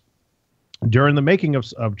Wars. During the making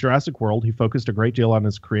of Jurassic World, he focused a great deal on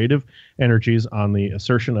his creative energies on the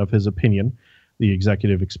assertion of his opinion, the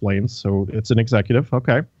executive explains. So it's an executive,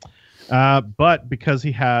 okay. But because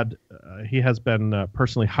he has been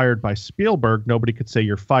personally hired by Spielberg, nobody could say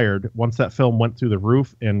you're fired. Once that film went through the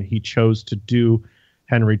roof and he chose to do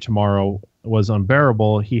Henry Tomorrow was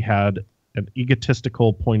unbearable, he had an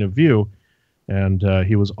egotistical point of view, and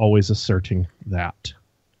he was always asserting that.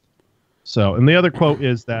 So, and the other quote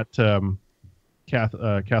is that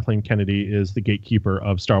Kathleen Kennedy is the gatekeeper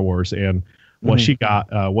of Star Wars, and what she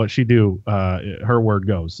got, what she do, her word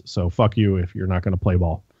goes. So fuck you if you're not going to play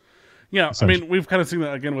ball. Yeah, I mean, we've kind of seen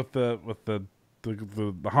that again with the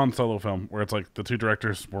Han Solo film, where it's like the two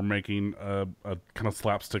directors were making a kind of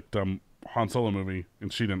slapstick dumb Han Solo movie,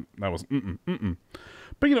 and she didn't. That was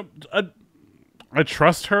But you know, I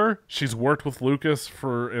trust her. She's worked with Lucas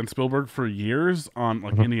and Spielberg for years on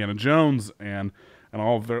like Indiana Jones and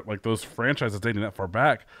all of their like those franchises dating that far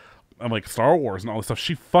back, and like Star Wars and all this stuff.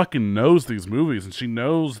 She fucking knows these movies, and she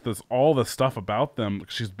knows all this stuff about them.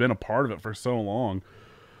 She's been a part of it for so long.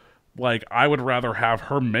 Like, I would rather have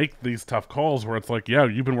her make these tough calls where it's like, yeah,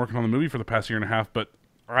 you've been working on the movie for the past year and a half, but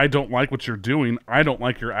I don't like what you're doing. I don't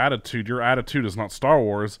like your attitude. Your attitude is not Star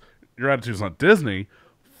Wars. Your attitude is not Disney.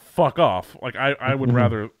 Fuck off. Like, I would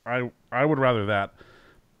rather I would rather that,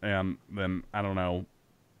 and then I don't know,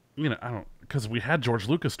 you know, I don't, because we had George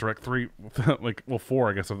Lucas direct 4,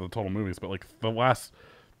 I guess, of the total movies, but like the last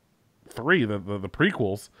 3, the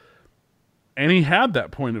prequels. And he had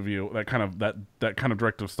that point of view, that kind of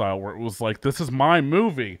directive style, where it was like, "This is my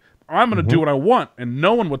movie. I'm going to do what I want," and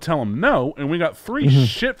no one would tell him no. And we got 3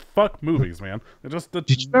 shit fuck movies, man. They're just the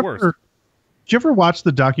worst. Did you ever watch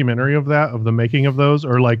the documentary of the making of those,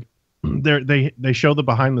 or like they show the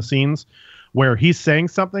behind the scenes where he's saying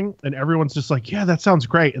something and everyone's just like, "Yeah, that sounds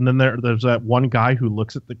great," and then there's that one guy who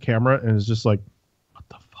looks at the camera and is just like, "What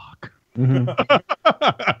the fuck?"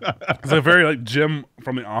 It's a very like Jim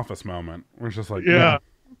from The Office moment. Where it's just like, yeah.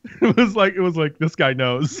 It was like this guy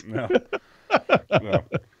knows. Yeah.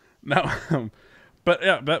 No. But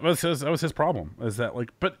yeah, that was his problem. Is that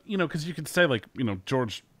like, but you know, because you could say like, you know,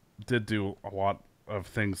 George did do a lot of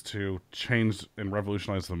things to change and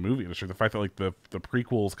revolutionize the movie industry. The fact that like the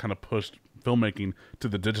prequels kind of pushed filmmaking to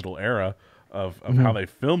the digital era of how they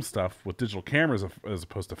film stuff with digital cameras as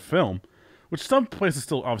opposed to film. Which some places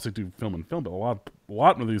still obviously do film and film, but a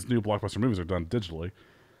lot of these new blockbuster movies are done digitally,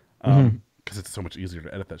 because it's so much easier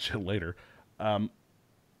to edit that shit later.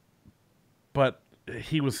 But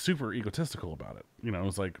he was super egotistical about it. You know, it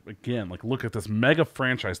was like, again, like, look at this mega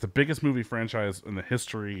franchise, the biggest movie franchise in the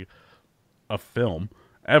history of film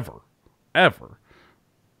ever.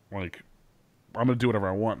 Like, I'm going to do whatever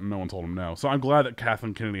I want, and no one told him no. So I'm glad that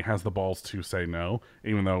Kathleen Kennedy has the balls to say no,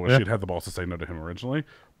 even though she'd had the balls to say no to him originally.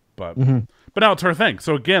 But now it's her thing.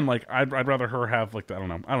 So again, like I'd rather her have like I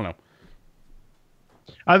don't know.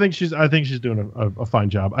 I think she's doing a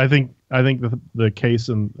fine job. I think the case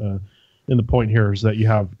and the point here is that you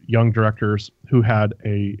have young directors who had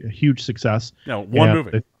a huge success. Yeah, one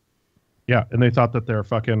movie. And they thought that they're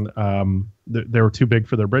fucking they were too big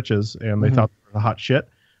for their britches, and they thought they were the hot shit.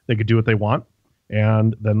 They could do what they want,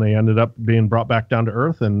 and then they ended up being brought back down to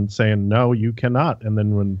earth and saying, "No, you cannot." And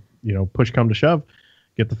then when push come to shove,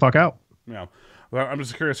 get the fuck out. Yeah. Well, I'm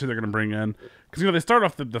just curious who they're going to bring in, because they start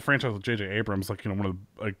off the franchise with J.J. Abrams, like one of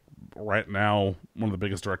the, like right now one of the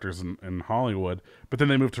biggest directors in Hollywood. But then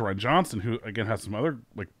they moved to Ryan Johnson, who again has some other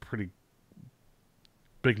like pretty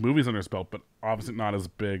big movies under his belt, but obviously not as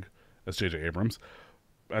big as J.J. Abrams.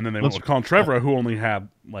 And then they went with Colin Trevorrow, who only had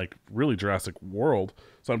like really Jurassic World.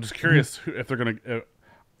 So I'm just curious if they're gonna.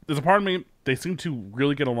 There's a part of me, they seem to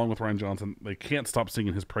really get along with Rian Johnson. They can't stop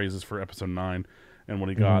singing his praises for episode 9 and what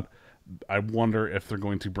he got. I wonder if they're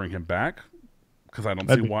going to bring him back, because I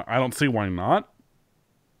don't see why not.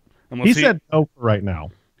 Unless he said no for right now.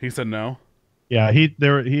 He said no. Yeah, he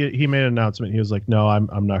made an announcement. He was like, "No,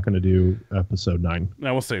 I'm not going to do episode 9."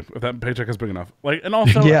 Now we'll see if that paycheck is big enough. Like, and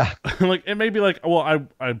also, like it may be like, well,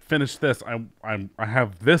 I finished this. I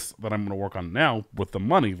have this that I'm going to work on now with the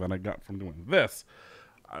money that I got from doing this.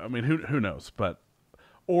 I mean, who knows? But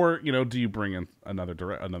or do you bring in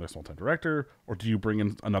another small-time director, or do you bring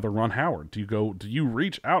in another Ron Howard? Do you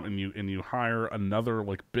reach out and you hire another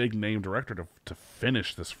like big name director to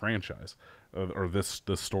finish this franchise or this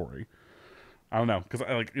story? I don't know, because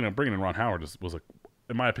bringing in Ron Howard was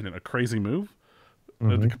in my opinion, a crazy move.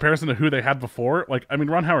 In comparison to who they had before. Like, I mean,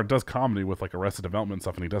 Ron Howard does comedy with like Arrested Development and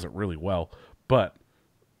stuff, and he does it really well. But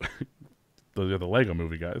the Lego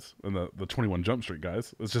Movie guys and the 21 Jump Street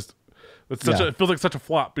guys, it feels like such a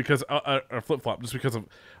flop because a flip flop just because of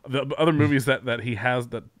the other movies that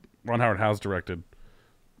Ron Howard has directed.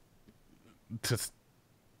 It's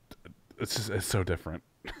so different.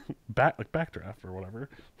 Backdraft or whatever.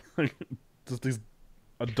 Just these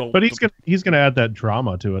adult. But he's gonna add that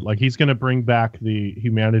drama to it. Like, he's gonna bring back the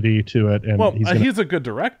humanity to it, and he's a good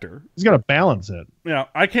director. He's gonna balance it. Yeah,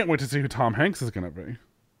 I can't wait to see who Tom Hanks is gonna be.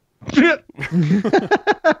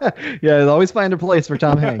 Yeah, always find a place for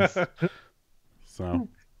Tom Hanks. So,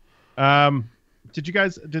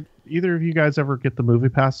 did either of you guys ever get the movie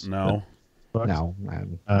pass? No. No.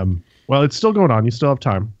 Well, it's still going on. You still have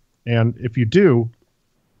time, and if you do,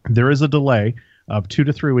 there is a delay of 2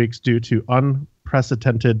 to 3 weeks due to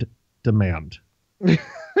unprecedented demand.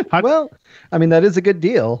 Well, I mean, that is a good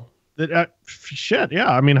deal. Shit,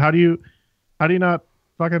 yeah. I mean, how do you not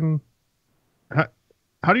fucking...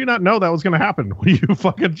 How do you not know that was going to happen when you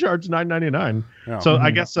fucking charge $9.99? Yeah. So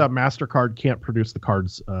I guess MasterCard can't produce the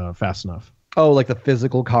cards fast enough. Oh, like the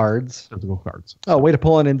physical cards? Physical cards. Oh, way to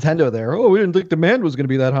pull a Nintendo there. Oh, we didn't think demand was going to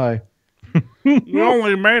be that high. We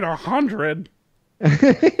only made 100.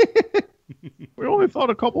 We only thought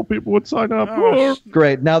a couple people would sign up. Oh,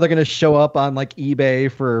 great. Now they're going to show up on like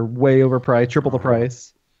eBay for way overpriced, triple the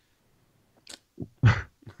price.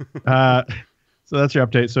 So that's your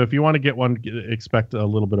update. So if you want to get one, expect a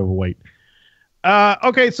little bit of a wait.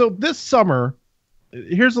 Okay, so this summer,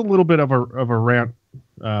 here's a little bit of a rant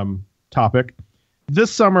topic.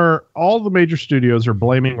 This summer, all the major studios are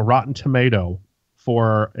blaming Rotten Tomato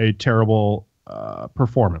for a terrible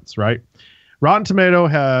performance, right? Rotten Tomato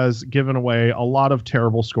has given away a lot of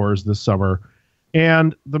terrible scores this summer,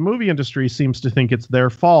 and the movie industry seems to think it's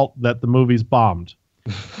their fault that the movie's bombed.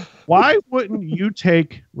 Why wouldn't you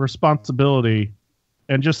take responsibility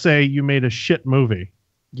and just say you made a shit movie?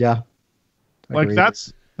 Yeah. Like,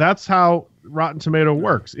 that's how Rotten Tomato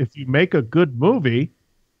works. If you make a good movie,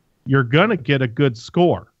 you're gonna get a good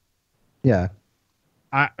score. Yeah.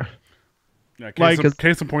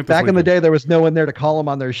 Case in point. Back in the day, there was no one there to call them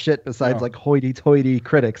on their shit besides like hoity-toity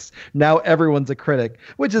critics. Now everyone's a critic,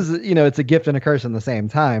 which is, it's a gift and a curse in the same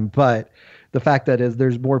time. But the fact that is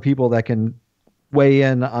there's more people that can weigh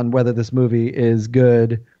in on whether this movie is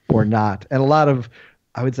good or not, and a lot of,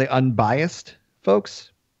 I would say, unbiased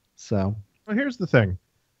folks. So, well, here's the thing.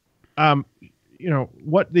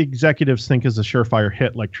 What the executives think is a surefire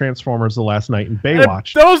hit, like Transformers: The Last Night and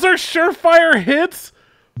Baywatch. Those are surefire hits.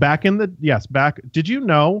 Did you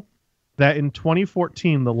know that in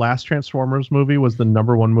 2014 the last Transformers movie was the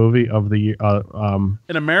 #1 movie of the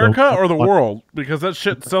in America or the world? Because that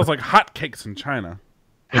shit sells like hotcakes in China.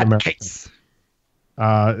 Hotcakes.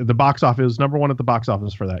 The box office was #1 at the box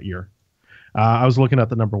office for that year. I was looking at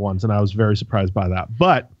the #1s and I was very surprised by that.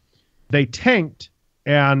 But they tanked,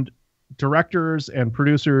 and directors and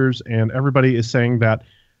producers and everybody is saying that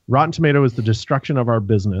Rotten Tomato is the destruction of our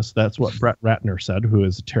business. That's what Brett Ratner said, who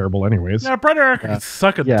is terrible anyways. Yeah, Brett Ratner can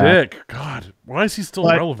suck a dick. God, why is he still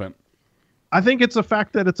relevant? I think it's a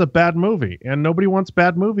fact that it's a bad movie, and nobody wants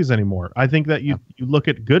bad movies anymore. I think that you look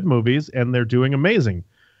at good movies, and they're doing amazing.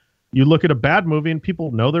 You look at a bad movie, and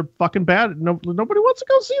people know they're fucking bad. Nobody wants to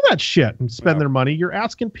go see that shit and spend their money. You're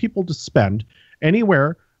asking people to spend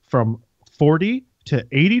anywhere from $40 to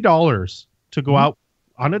 $80 to go out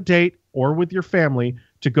on a date or with your family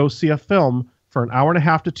to go see a film for an hour and a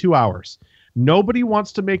half to 2 hours. Nobody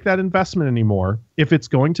wants to make that investment anymore if it's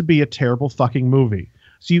going to be a terrible fucking movie.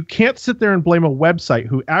 So you can't sit there and blame a website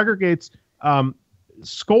who aggregates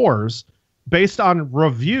scores based on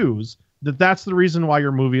reviews that's the reason why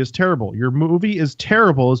your movie is terrible. Your movie is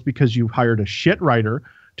terrible is because you hired a shit writer,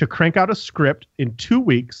 to crank out a script in 2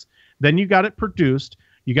 weeks. Then you got it produced.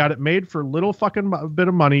 You got it made for little fucking bit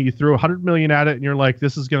of money. You threw $100 million at it, and you're like,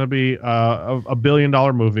 "This is going to be a $1 billion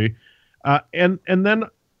movie," and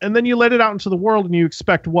then you let it out into the world, and you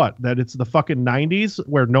expect what? That it's the fucking 90s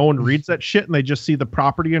where no one reads that shit, and they just see the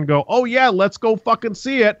property and go, "Oh yeah, let's go fucking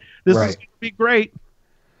see it. This is going to be great."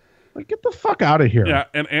 Like, get the fuck out of here. Yeah,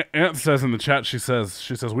 and Aunt says in the chat, she says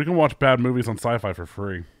we can watch bad movies on Sci-Fi for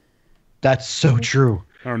free. That's so true.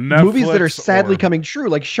 Or Netflix, movies that are sadly coming true,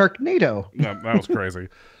 like Sharknado. Yeah, that was crazy.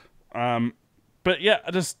 But yeah,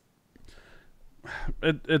 it's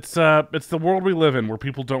the world we live in, where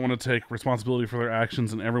people don't want to take responsibility for their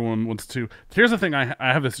actions, and everyone wants to. Here's the thing: I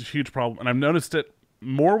have this huge problem, and I've noticed it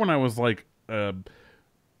more when I was like a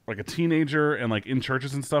teenager and like in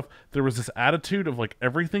churches and stuff. There was this attitude of like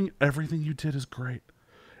everything you did is great.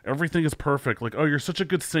 Everything is perfect. Like, oh, you're such a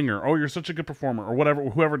good singer. Oh, you're such a good performer, or whatever,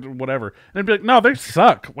 whatever. And I'd be like, no, they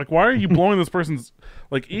suck. Like, why are you blowing this person's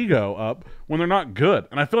like ego up when they're not good?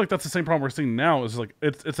 And I feel like that's the same problem we're seeing now. Is like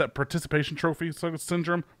it's that participation trophy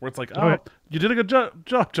syndrome where it's like, oh, you did a good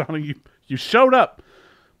job, Johnny. You showed up,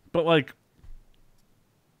 but like,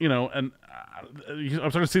 and I'm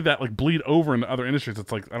starting to see that like bleed over into other industries.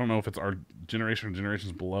 It's like, I don't know if it's our generation or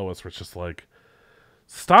generations below us, where it's just like,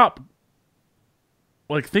 stop.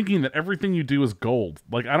 Like, thinking that everything you do is gold.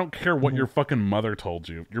 Like, I don't care what your fucking mother told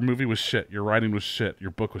you. Your movie was shit. Your writing was shit.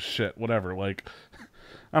 Your book was shit. Whatever. Like,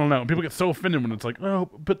 I don't know. People get so offended when it's like,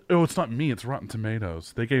 it's not me. It's Rotten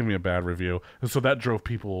Tomatoes. They gave me a bad review, and so that drove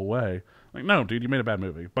people away. Like, no, dude, you made a bad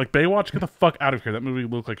movie. Like, Baywatch, get the fuck out of here. That movie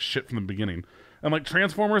looked like shit from the beginning. And, like,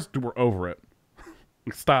 Transformers, dude, we're over it.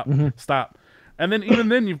 Like, stop. And then, even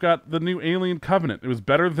then, you've got the new Alien Covenant. It was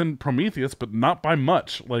better than Prometheus, but not by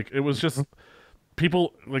much. Like, it was just...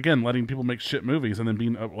 people, again, letting people make shit movies and then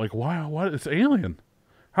being like, wow, what? It's Alien.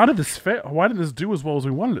 How did this fail? Why did this do as well as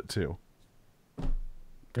we wanted it to?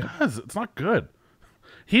 Because it's not good.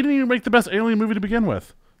 He didn't even make the best Alien movie to begin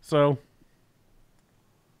with. So,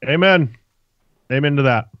 amen to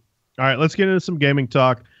that. All right, let's get into some gaming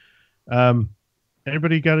talk.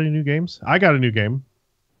 Anybody got any new games? I got a new game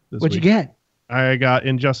this What'd week. you get? I got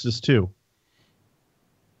Injustice 2.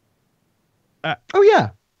 Oh yeah.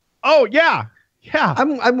 Yeah,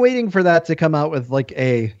 I'm waiting for that to come out with like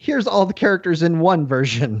here's all the characters in one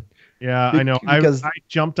version. Yeah, I know. I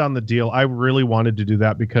jumped on the deal. I really wanted to do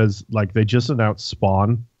that because like they just announced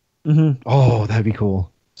Spawn. Mm-hmm. Oh, that'd be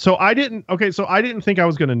cool. So I didn't think I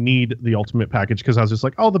was going to need the Ultimate package because I was just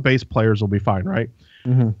like, oh, the base players will be fine, right?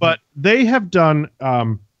 Mm-hmm. But they have done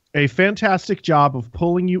a fantastic job of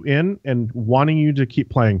pulling you in and wanting you to keep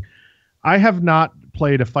playing. I have not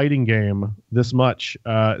played a fighting game this much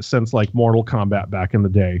since like Mortal Kombat back in the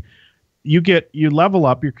day. You level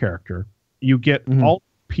up your character. You get all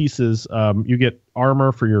pieces. You get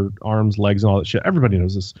armor for your arms, legs, and all that shit. Everybody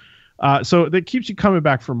knows this. So that keeps you coming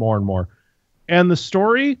back for more and more. And the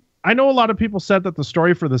story, I know a lot of people said that the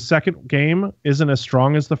story for the second game isn't as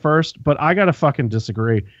strong as the first, but I gotta fucking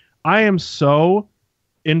disagree. I am so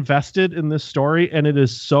invested in this story, and it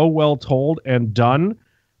is so well told and done.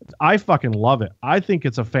 I fucking love it. I think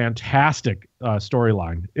it's a fantastic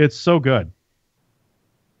storyline. It's so good.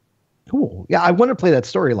 Cool. Yeah, I want to play that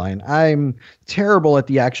storyline. I'm terrible at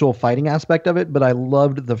the actual fighting aspect of it, but I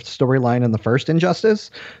loved the storyline in the first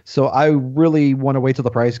Injustice. So I really want to wait till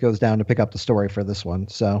the price goes down to pick up the story for this one.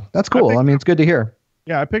 So that's cool. I mean, it's good to hear.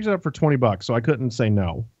 Yeah, I picked it up for $20, so I couldn't say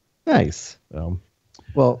no. Nice.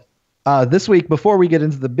 Well, this week, before we get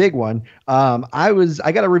into the big one, I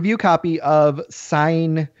got a review copy of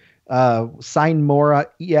Sinmora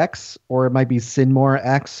EX, or it might be Sinmora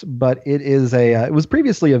X, but it is it was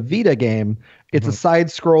previously a Vita game. It's a side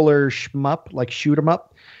scroller shmup, like shoot 'em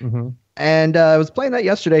up. And I was playing that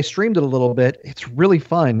yesterday, streamed it a little bit. It's really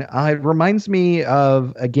fun. It reminds me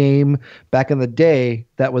of a game back in the day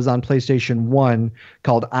that was on PlayStation 1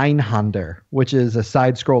 called Einhander, which is a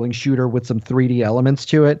side-scrolling shooter with some 3D elements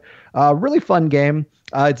to it. Really fun game.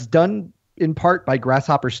 It's done in part by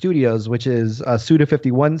Grasshopper Studios, which is a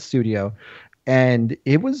Suda51 studio. And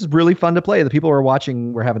it was really fun to play. The people who were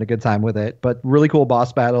watching were having a good time with it. But really cool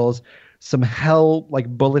boss battles, some hell, like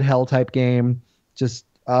bullet hell type game. Just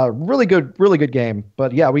really good game.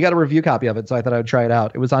 But yeah, we got a review copy of it, so I thought I would try it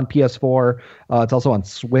out. It was on PS4. It's also on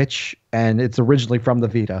Switch, and it's originally from the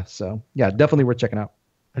Vita. So yeah, definitely worth checking out.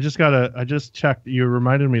 I just checked. You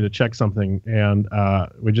reminded me to check something, and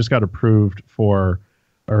we just got approved for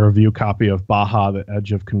a review copy of Baja: The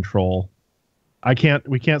Edge of Control. We can't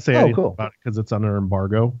say anything about it because it's under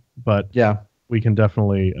embargo, but yeah, we can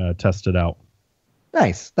definitely test it out.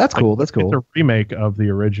 Nice. That's cool. That's cool. It's a remake of the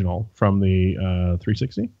original from the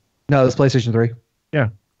 360. No, it's PlayStation 3. Yeah.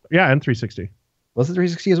 Yeah, and 360. Was it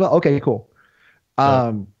 360 as well? Okay, cool.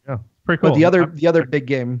 Yeah, pretty cool. But the other big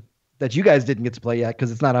game that you guys didn't get to play yet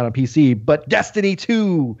because it's not on a PC, but Destiny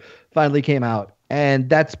 2 finally came out, and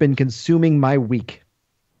that's been consuming my week.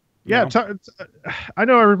 Yeah, I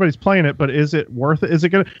know everybody's playing it, but is it worth it? Is it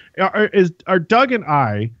gonna? Are Doug and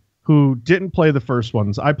I, who didn't play the first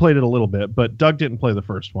ones, I played it a little bit, but Doug didn't play the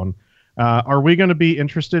first one. Are we going to be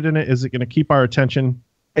interested in it? Is it going to keep our attention?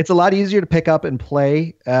 It's a lot easier to pick up and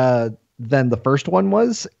play than the first one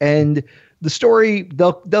was, and the story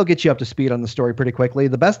they'll get you up to speed on the story pretty quickly.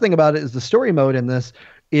 The best thing about it is the story mode in this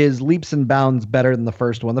is leaps and bounds better than the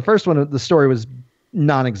first one. The first one, the story was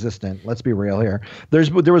non-existent. Let's be real here.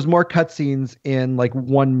 There was more cutscenes in like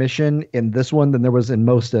one mission in this one than there was in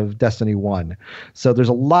most of Destiny 1. So there's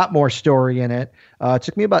a lot more story in it. It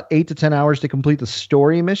took me about 8 to 10 hours to complete the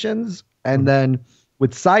story missions, and then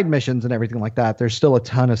with side missions and everything like that, there's still a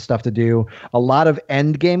ton of stuff to do. A lot of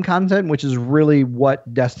end game content, which is really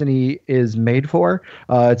what Destiny is made for.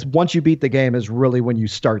 It's once you beat the game is really when you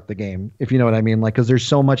start the game, if you know what I mean. Like, because there's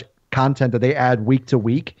so much content that they add week to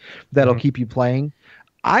week that'll keep you playing.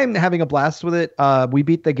 I'm having a blast with it. We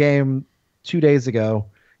beat the game 2 days ago,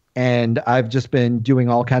 and I've just been doing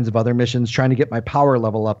all kinds of other missions, trying to get my power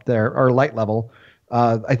level up there, or light level.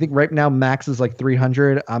 I think right now max is like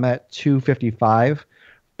 300. I'm at 255.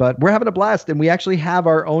 But we're having a blast, and we actually have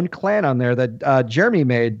our own clan on there that Jeremy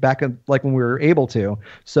made back in, like when we were able to.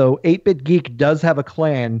 So 8-Bit Geek does have a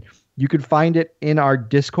clan. You could find it in our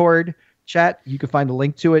Discord chat. You can find a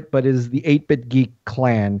link to it, but it is the 8-Bit Geek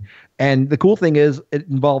clan. And the cool thing is it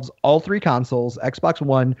involves all 3 consoles, Xbox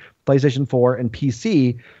One, PlayStation 4, and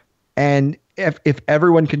PC. And if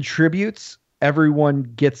everyone contributes, everyone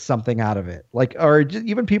gets something out of it. Like, or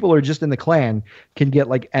even people who are just in the clan can get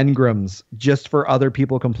like engrams just for other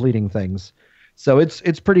people completing things. So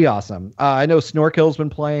it's pretty awesome. I know Snorkel's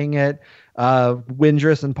been playing it.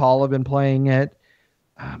 Windress and Paul have been playing it.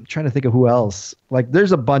 I'm trying to think of who else. Like,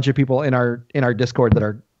 there's a bunch of people in our Discord that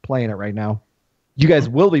are playing it right now. You guys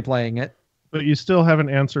will be playing it. But you still haven't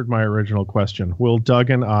answered my original question. Will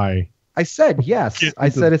Doug and I said yes. I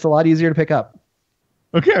said it's a lot easier to pick up.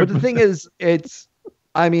 Okay. But the thing is, it's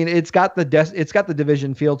got the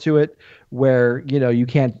Division feel to it, where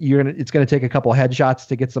it's going to take a couple headshots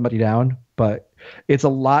to get somebody down, but it's a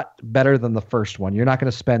lot better than the first one. You're not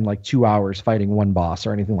going to spend like 2 hours fighting one boss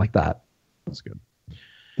or anything like that. That's good.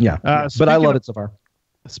 Yeah. But I love it so far.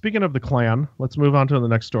 Speaking of the clan, let's move on to the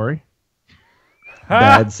next story.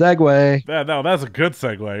 Bad segue. No, that's a good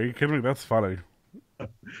segue. Are you kidding me? That's funny.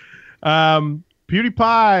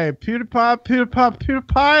 PooPooPie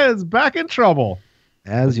is back in trouble.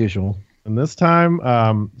 As usual. And this time,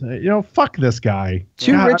 fuck this guy.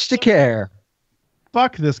 Too rich to care.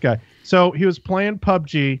 Fuck this guy. So he was playing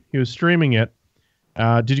PUBG. He was streaming it.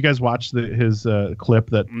 Did you guys watch his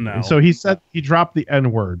clip? No. So he said he dropped the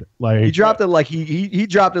N-word. Like, he dropped it like he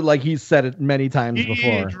dropped it like he's said it many times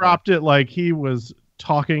before. He dropped it like he was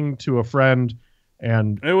talking to a friend,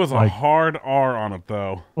 and it was a hard R on it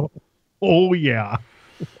though. Oh yeah.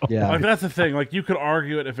 Yeah. Like, that's the thing. Like, you could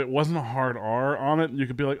argue it if it wasn't a hard R on it. You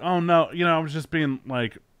could be like, oh no, I was just being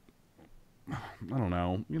like, I don't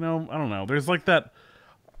know. There's like that.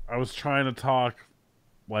 I was trying to talk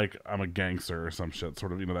like I'm a gangster or some shit,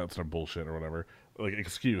 sort of, that sort of bullshit or whatever, like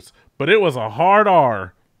excuse. But it was a hard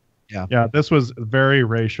R. Yeah. Yeah. This was very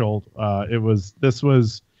racial. This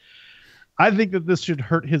was. I think that this should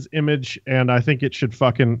hurt his image, and I think it should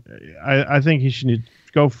fucking. I think he should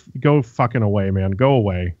go fucking away, man. Go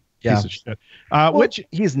away. Yeah. Piece of shit. Which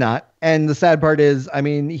he's not. And the sad part is,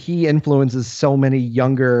 he influences so many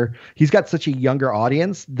younger. He's got such a younger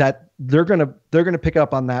audience that they're gonna pick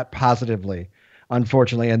up on that positively,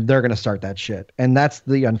 unfortunately, and they're gonna start that shit. And that's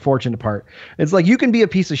the unfortunate part. It's like, you can be a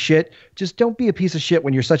piece of shit, just don't be a piece of shit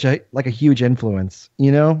when you're such a huge influence,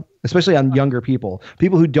 especially on younger people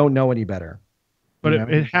who don't know any better. But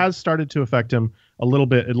it has started to affect him a little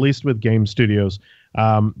bit, at least with game studios.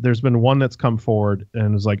 There's been one that's come forward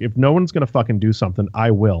and is like, if no one's going to fucking do something,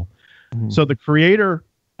 I will. Mm-hmm. So the creator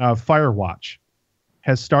of Firewatch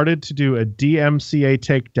has started to do a DMCA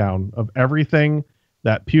takedown of everything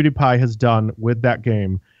that PewDiePie has done with that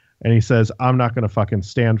game. And he says, I'm not going to fucking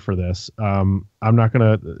stand for this. I'm not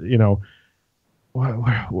going to,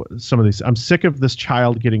 some of these. I'm sick of this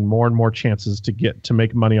child getting more and more chances to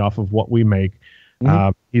make money off of what we make.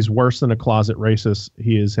 Mm-hmm. He's worse than a closet racist.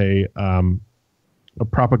 He is a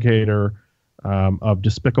propagator of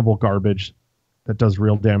despicable garbage that does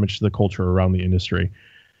real damage to the culture around the industry.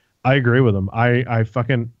 I agree with him. I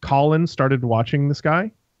fucking Colin started watching this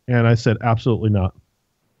guy, and I said absolutely not.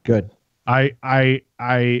 Good.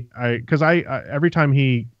 Because I every time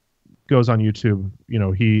he goes on YouTube,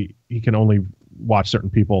 he can only watch certain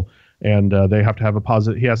people, and they have to have a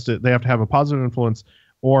positive. They have to have a positive influence,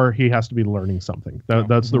 or he has to be learning something.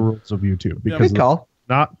 That's the rules of YouTube. Because good call.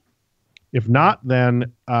 If not,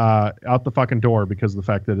 then out the fucking door, because of the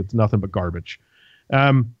fact that it's nothing but garbage.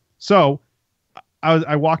 So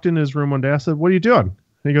I walked into his room one day. I said, "What are you doing?"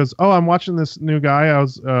 And he goes, "Oh, I'm watching this new guy.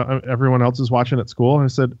 Everyone else is watching at school." And I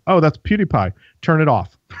said, "Oh, that's PewDiePie. Turn it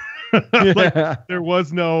off." Like, there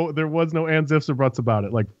was no ands, ifs, or buts about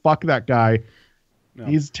it. Like, fuck that guy. No.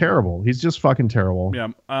 He's terrible. He's just fucking terrible.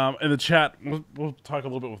 Yeah. In the chat, we'll talk a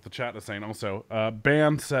little bit with the chat is saying also.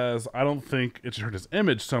 Band says, I don't think it should hurt his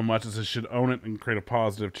image so much as it should own it and create a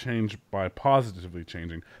positive change by positively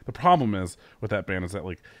changing. The problem is with that band is that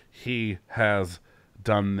like he has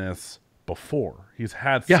done this before. He's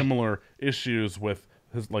had similar issues with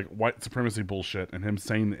his like white supremacy bullshit and him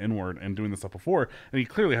saying the N-word and doing this stuff before, and he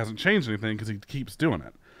clearly hasn't changed anything because he keeps doing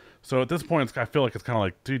it. So at this point, I feel like it's kind of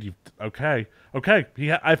like, dude, okay.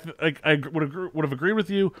 I would have agreed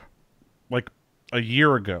with you like a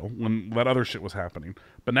year ago when that other shit was happening,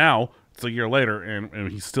 but now it's a year later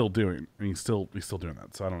and he's still doing doing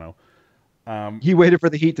that. So I don't know. He waited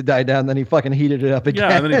for the heat to die down, then he fucking heated it up again.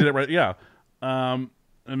 Yeah, and then he did it right. Yeah. And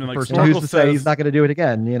then like Snorkel says he's not going to do it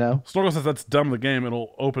again, Snorkel says that's dumb. The game,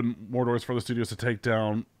 it'll open more doors for the studios to take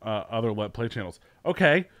down other Let Play channels.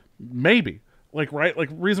 Okay, maybe. Like, right? Like,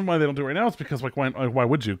 reason why they don't do it right now is because, like, why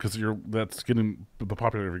would you? Because that's getting the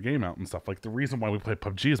popularity of your game out and stuff. Like, the reason why we play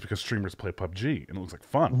PUBG is because streamers play PUBG, and it looks like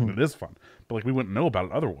fun, and it is fun. But, like, we wouldn't know about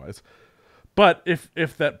it otherwise. But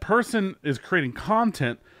if that person is creating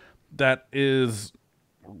content that is,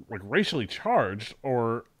 like, racially charged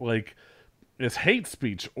or, like, is hate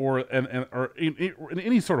speech or in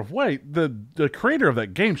any sort of way, the creator of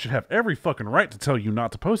that game should have every fucking right to tell you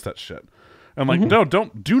not to post that shit. And like, no,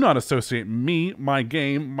 do not associate me, my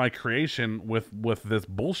game, my creation with this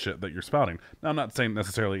bullshit that you're spouting. Now, I'm not saying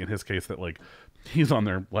necessarily in his case that like he's on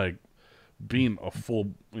there like being a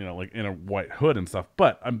full, like in a white hood and stuff.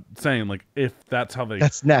 But I'm saying like if that's how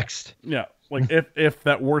that's next. Yeah, like if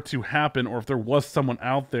that were to happen, or if there was someone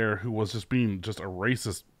out there who was just being just a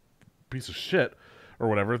racist piece of shit or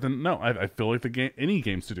whatever, then no, I feel like any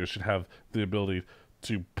game studio should have the ability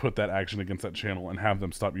to put that action against that channel and have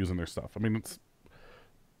them stop using their stuff. I mean,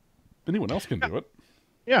 anyone else can do it.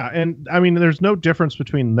 Yeah, and I mean, there's no difference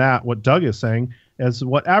between that, what Doug is saying, as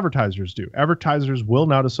what advertisers do. Advertisers will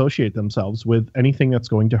not associate themselves with anything that's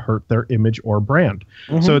going to hurt their image or brand.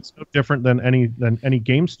 So it's no different than any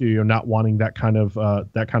game studio not wanting that kind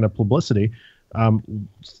of publicity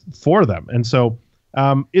for them. And so,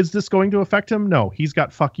 is this going to affect him? No, he's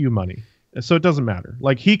got fuck you money. So it doesn't matter.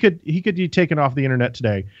 Like he could be taken off the internet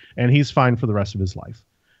today and he's fine for the rest of his life.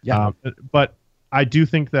 Yeah. But I do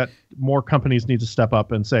think that more companies need to step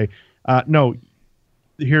up and say, no,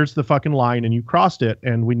 here's the fucking line and you crossed it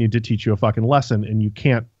and we need to teach you a fucking lesson and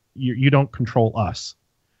you don't control us.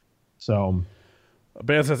 So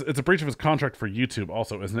Ben says it's a breach of his contract for YouTube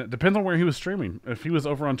also, isn't it? Depends on where he was streaming. If he was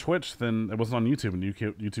over on Twitch, then it wasn't on YouTube and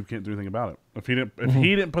YouTube can't do anything about it. If he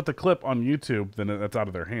didn't put the clip on YouTube, then that's out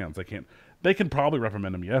of their hands. They can probably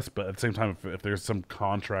reprimand him, yes, but at the same time, if there's some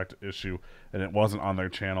contract issue and it wasn't on their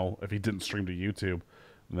channel, if he didn't stream to YouTube,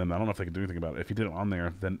 then I don't know if they can do anything about it. If he did it on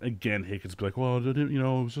there, then again he could just be like, well, it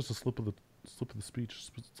was just a slip of the speech,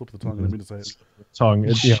 slip of the tongue. I didn't mean to say it. Tongue.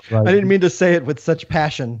 Right. I didn't mean to say it with such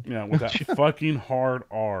passion. Yeah, with that fucking hard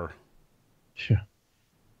R. Yeah.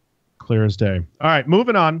 Clear as day. All right,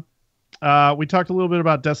 moving on. We talked a little bit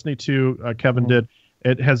about Destiny 2. Kevin did.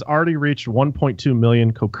 It has already reached 1.2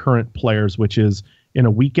 million concurrent players, which is in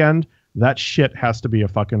a weekend. That shit has to be a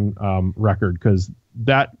fucking record because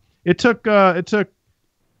it took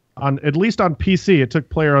on at least on PC, it took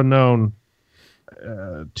PlayerUnknown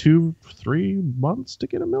 2-3 months to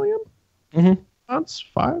get 1 million. Months,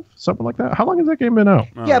 5, something like that. How long has that game been out?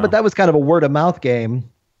 Yeah, but that was kind of a word of mouth game.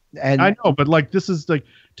 And I know, but like this is like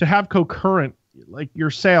to have concurrent, like your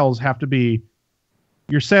sales have to be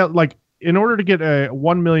like in order to get a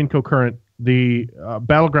 1 million concurrent, the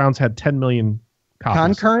Battlegrounds had 10 million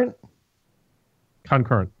copies.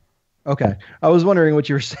 Concurrent. Okay, I was wondering what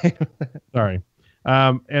you were saying. Sorry.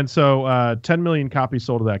 And so 10 million copies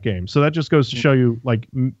sold of that game. So that just goes to show you, like,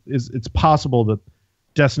 it's possible that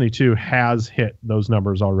Destiny 2 has hit those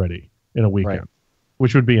numbers already in a weekend,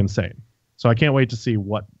 which would be insane. So I can't wait to see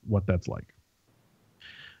what that's like.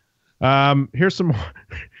 Here's some more.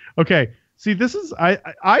 Okay. See, this is,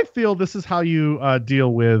 I feel this is how you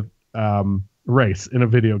deal with race in a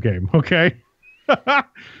video game. Okay.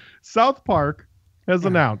 South Park has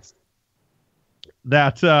announced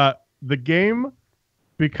that the game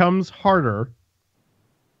becomes harder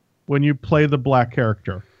when you play the black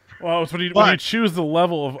character. Well, it's when you choose the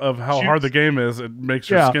level of how hard the game is, it makes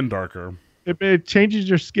your skin darker. It changes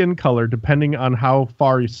your skin color depending on how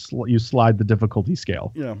far you slide the difficulty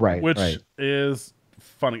scale. Yeah, right. Which is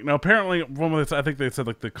funny. Now, apparently, I think they said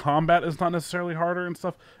like the combat is not necessarily harder and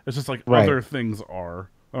stuff. It's just like other things are.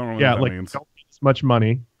 I don't know what that means. Don't get as much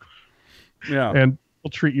money. Yeah, and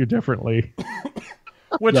we'll treat you differently.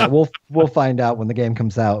 Which we'll find out when the game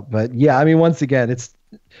comes out. But yeah, I mean, once again, it's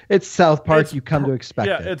South Park. You come to expect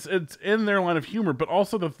it. Yeah, it's in their line of humor, but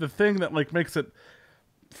also the thing that like makes it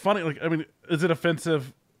funny. Like, I mean, is it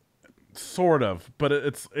offensive? Sort of, but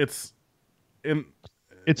it's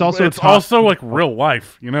also like real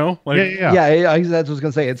life, you know? Like yeah. That's what I was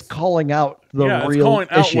gonna say. It's calling out the real it's calling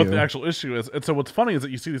out issue. what the actual issue is. And so what's funny is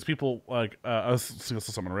that you see these people like I saw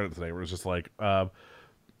someone on Reddit today where it's just like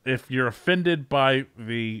if you're offended by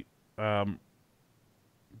the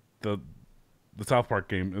South Park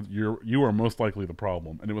game, you are most likely the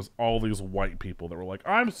problem. And it was all these white people that were like,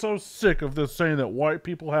 I'm so sick of this saying that white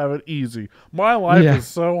people have it easy. My life is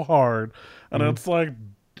so hard. And it's like,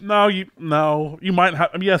 no, you might have.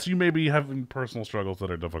 I mean, yes, you may be having personal struggles that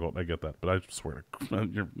are difficult. I get that, but I swear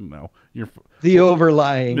to you're the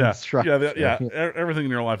overlying structure. Everything in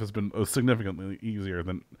your life has been significantly easier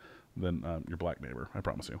than your black neighbor. I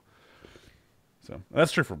promise you. So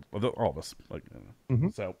that's true for all of us. Like,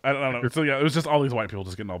 so I don't know. So yeah, it was just all these white people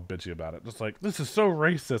just getting all bitchy about it. Just like, this is so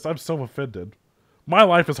racist. I'm so offended. My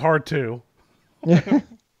life is hard too.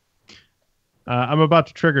 I'm about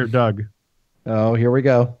to trigger Doug. Oh, here we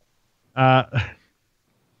go. So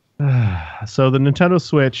the Nintendo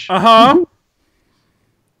Switch. What's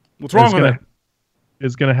wrong with it?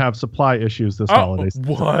 Is going to have supply issues this holiday season.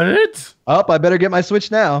 What? I better get my Switch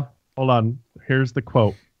now. Hold on. Here's the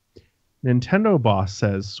quote. Nintendo boss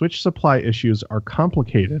says Switch supply issues are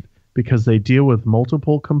complicated because they deal with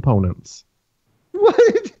multiple components.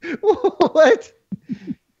 What? What?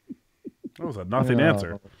 That was a nothing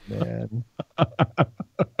answer. Man.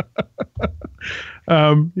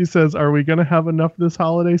 He says, are we going to have enough this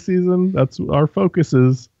holiday season? That's our focus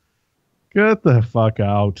is. Get the fuck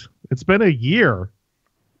out. It's been a year.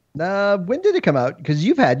 When did it come out? Because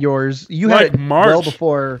you've had yours. You had it March. Well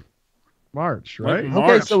before March, right? March.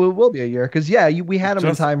 Okay, so it will be a year. Because we had them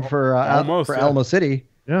in time for Alamo City.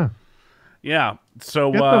 Yeah. Yeah.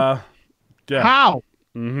 So How?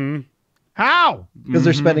 Mm-hmm. How? Because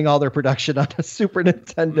they're spending all their production on a Super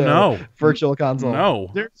Nintendo Virtual Console. No.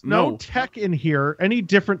 There's no tech in here any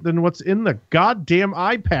different than what's in the goddamn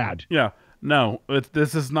iPad. Yeah. No,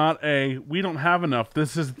 this is not we don't have enough.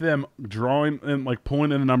 This is them drawing and like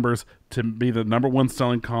pulling in the numbers to be the #1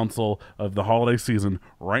 selling console of the holiday season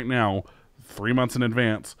right now, 3 months in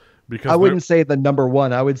advance. Because I wouldn't say the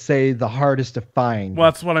 #1. I would say the hardest to find. Well,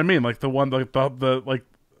 that's what I mean. Like the one, like the like,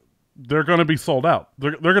 they're going to be sold out.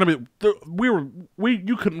 They're going to be.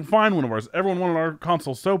 You couldn't find one of ours. Everyone wanted our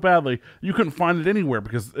console so badly you couldn't find it anywhere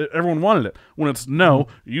because everyone wanted it. When it's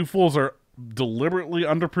you fools are deliberately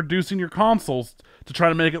underproducing your consoles to try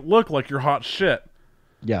to make it look like you're hot shit.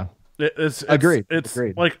 Yeah, it's agreed. It's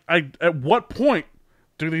agreed. Like at what point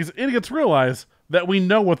do these idiots realize that we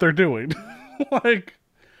know what they're doing? Like,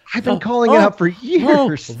 I've been calling it out for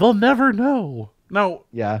years. They'll never know. No,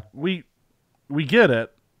 yeah, we get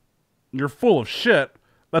it. You're full of shit.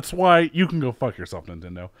 That's why you can go fuck yourself,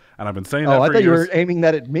 Nintendo. And I've been saying that for years. I thought you were aiming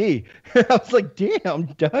that at me. I was like, damn,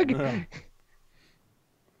 Doug. Yeah.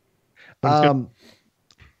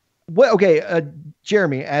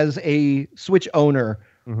 Jeremy, as a Switch owner,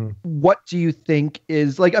 what do you think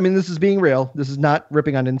is like? I mean, this is being real. This is not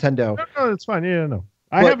ripping on Nintendo. No, it's fine. Yeah, no,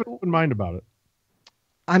 I have an open mind about it.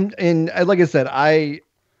 Like I said,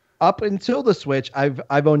 up until the Switch, I've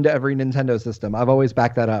owned every Nintendo system. I've always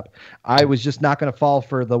backed that up. I was just not going to fall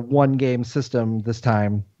for the one game system this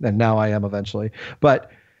time, and now I am eventually.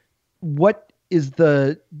 But what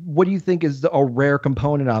do you think is a rare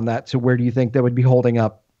component on that? So where do you think that would be holding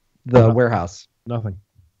up the warehouse? Nothing.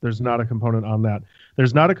 There's not a component on that.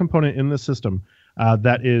 There's not a component in the system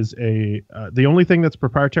that is the only thing that's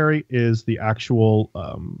proprietary is the actual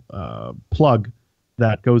plug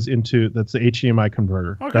that goes into that's the HDMI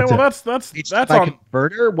converter. Okay, that's HDMI on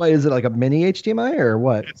converter. What is it, like a mini HDMI or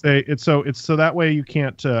what? It's so that way you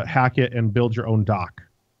can't hack it and build your own dock.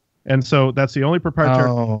 And so that's the only proprietary.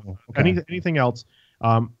 Oh, okay. Anything else,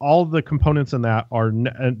 all the components in that are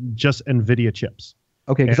just NVIDIA chips.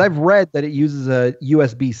 Okay, because I've read that it uses a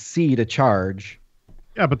USB-C to charge.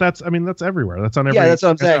 Yeah, but that's everywhere. That's on every. Yeah, that's what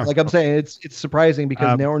I'm saying. Like I'm saying, it's surprising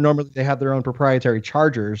because normally they have their own proprietary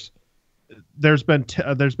chargers. There's been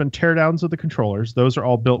teardowns of the controllers. Those are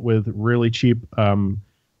all built with really cheap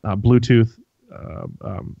Bluetooth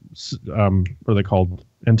what are they called,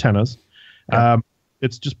 antennas. Yeah.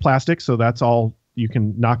 It's just plastic, so that's all, you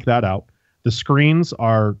can knock that out. The screens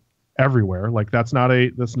are everywhere. Like that's not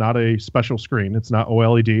a special screen. It's not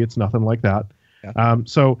OLED. It's nothing like that. Yeah.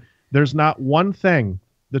 So there's not one thing.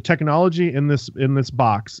 The technology in this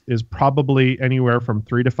box is probably anywhere from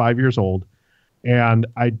 3 to 5 years old, and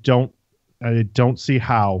I don't see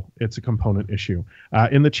how it's a component issue.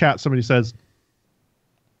 In the chat, somebody says,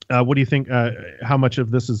 "What do you think? How much of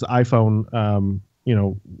this is iPhone?"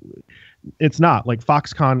 It's not. Like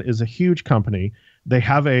Foxconn is a huge company. They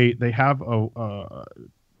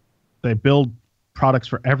build products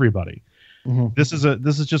for everybody. Mm-hmm. This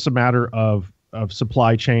is just a matter of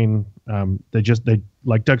supply chain. They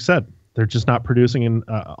like Doug said, they're just not producing in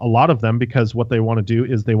a lot of them, because what they want to do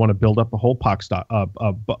is they want to build up a whole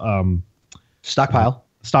stockpile.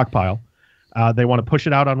 They want to push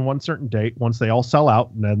it out on one certain date. Once they all sell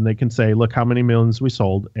out, and then they can say, look how many millions we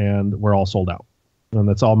sold, and we're all sold out. And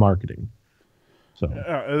that's all marketing. So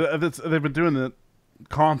they've been doing that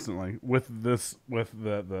constantly with the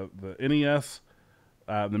NES,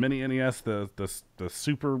 the mini NES, the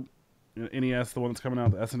Super NES, the one that's coming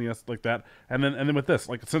out, the SNES, like that, and then with this,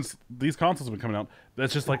 like, since these consoles have been coming out,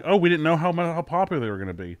 that's just like, oh, we didn't know how popular they were going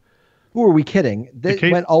to be. Who are we kidding? They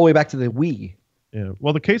went all the way back to the Wii. Yeah.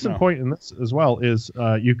 Well, the case in point in this as well is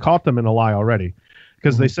you caught them in a lie already,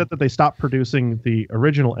 because they said that they stopped producing the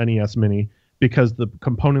original NES Mini because the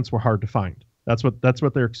components were hard to find. That's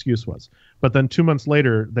what their excuse was. But then 2 months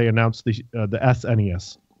later, they announced the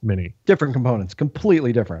SNES Mini. Different components,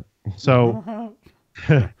 completely different. So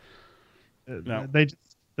No.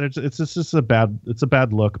 it's just a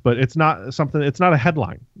bad look, but it's not something. It's not a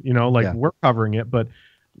headline, we're covering it, but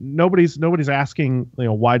nobody's asking,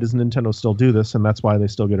 why does Nintendo still do this, and that's why they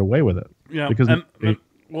still get away with it. Yeah, because I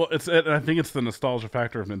think it's the nostalgia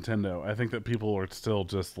factor of Nintendo. I think that people are still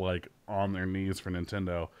just like on their knees for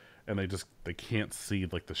Nintendo, and they can't see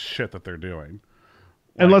like the shit that they're doing.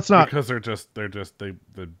 Like, and let's not, because they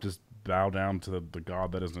just bow down to the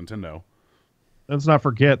god that is Nintendo. Let's not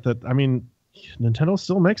forget that, Nintendo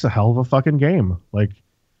still makes a hell of a fucking game. Like,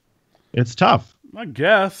 it's tough. I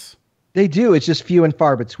guess they do. It's just few and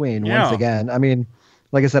far between. Yeah. Once again,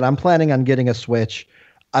 like I said, I'm planning on getting a Switch.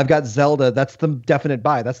 I've got Zelda. That's the definite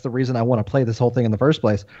buy. That's the reason I want to play this whole thing in the first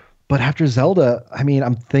place. But after Zelda,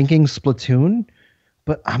 I'm thinking Splatoon,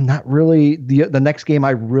 but I'm not really. The next game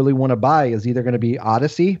I really want to buy is either going to be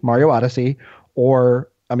Mario Odyssey,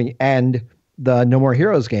 and the No More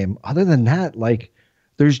Heroes game. Other than that, like,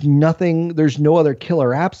 there's no other killer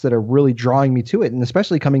apps that are really drawing me to it. And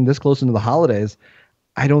especially coming this close into the holidays,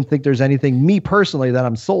 I don't think there's anything, me personally, that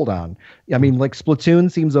I'm sold on. Like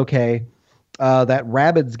Splatoon seems okay. That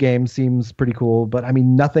Rabbids game seems pretty cool, but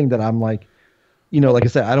nothing that I'm like, like I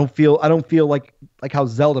said, I don't feel like how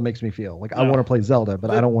Zelda makes me feel. Like, I want to play Zelda,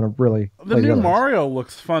 but I don't want to really the play new others. Mario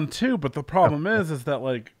looks fun too, but the problem is that,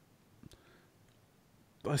 like,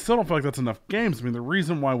 I still don't feel like that's enough games. The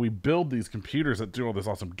reason why we build these computers that do all this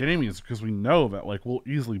awesome gaming is because we know that, like, we'll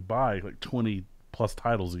easily buy like 20 plus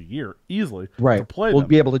titles a year easily to play we'll them.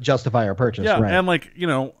 be able to justify our purchase. Yeah, right. and like,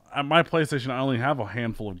 at my PlayStation I only have a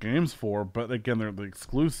handful of games for, but again, they're the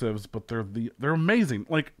exclusives, but they're amazing.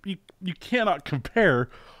 Like, you cannot compare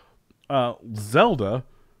Zelda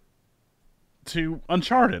to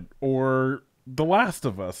Uncharted or The Last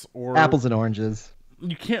of Us or apples and oranges.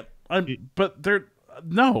 You can't. But they're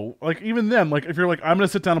no, like, even then, like, if you're like, I'm gonna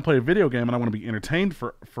sit down and play a video game and I want to be entertained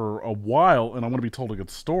for a while and I want to be told a good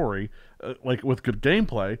story, like, with good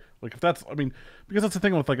gameplay, like, if that's, because that's the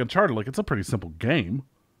thing with, like, Uncharted, like, it's a pretty simple game,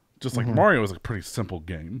 just like Mario is a pretty simple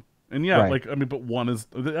game, and yeah, Right. like, but one is,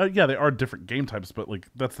 yeah, they are different game types, but, like,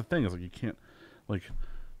 that's the thing, is, like, you can't, like.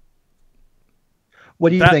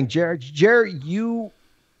 What do you think, Jared? Jared, you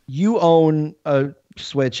own a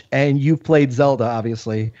Switch and you've played Zelda,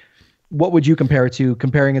 obviously. What would you compare it to,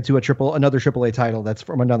 comparing it to another AAA title that's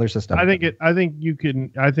from another system? I think it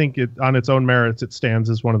on its own merits, it stands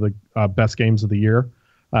as one of the best games of the year.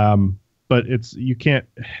 But it's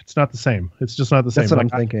not the same. It's just not the same. That's what I'm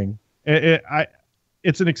thinking.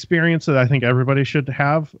 It's an experience that I think everybody should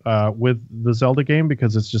have with the Zelda game,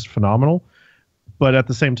 because it's just phenomenal. But at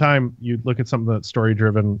the same time, you look at something that's story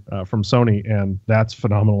driven from Sony, and that's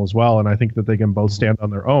phenomenal as well. And I think that they can both stand on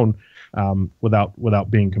their own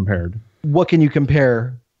without being compared. What can you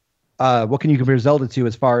compare? What can you compare Zelda to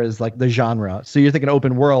as far as, like, the genre? So you're thinking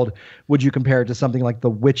open world. Would you compare it to something like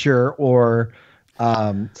The Witcher or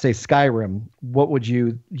say Skyrim? What would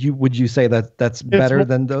you say that's better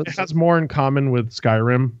than those? It has more in common with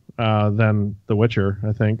Skyrim than The Witcher,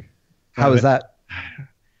 I think. How is that?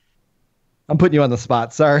 I'm putting you on the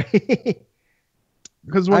spot. Sorry.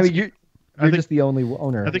 because I mean, you're just the only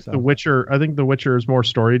owner. I think so. The Witcher. I think The Witcher is more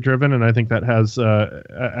story driven, and I think that has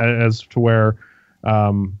as to where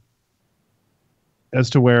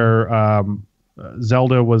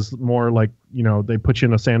Zelda was more like, they put you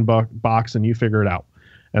in a sandbox and you figure it out,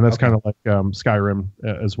 and that's kind of like Skyrim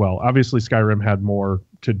as well. Obviously, Skyrim had more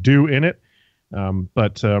to do in it,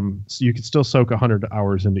 but so you could still soak 100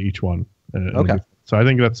 hours into each one. Okay. So I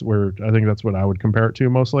think that's what I would compare it to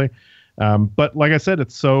mostly. But like I said,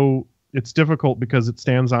 it's difficult because it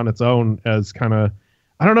stands on its own as kind of,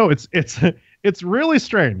 I don't know. It's really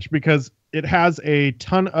strange because it has a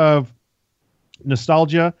ton of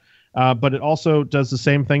nostalgia, but it also does the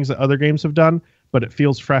same things that other games have done, but it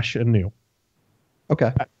feels fresh and new.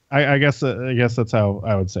 Okay. I guess that's how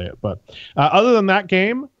I would say it. But other than that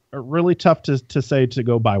game, really tough to say to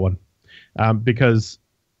go buy one, because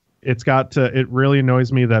it really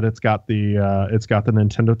annoys me that it's got the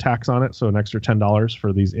Nintendo tax on it, so an extra $10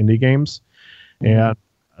 for these indie games. And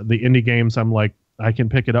the indie games, I'm like, I can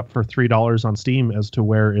pick it up for $3 on Steam, as to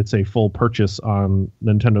where it's a full purchase on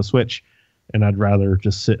Nintendo Switch, and I'd rather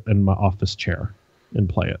just sit in my office chair and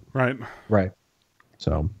play it. Right.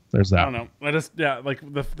 So there's that. I don't know. Like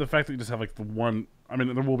the fact that you just have like the one. I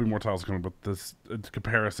mean, there will be more titles coming, but this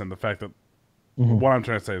comparison, the fact that what I'm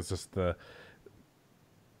trying to say is just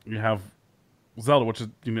you have Zelda, which is,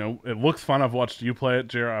 it looks fun. I've watched you play it,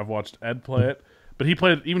 Jer. I've watched Ed play it, but he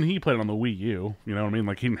played it on the Wii U. You know what I mean?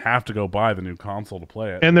 Like, he didn't have to go buy the new console to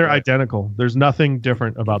play it. And they're identical. There's nothing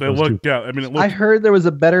different about those two. Yeah, I mean, I heard there was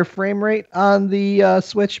a better frame rate on the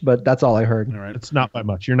Switch, but that's all I heard. Right. It's not by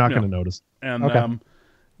much. You're not going to notice. And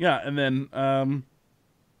and then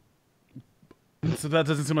so that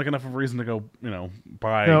doesn't seem like enough of a reason to go,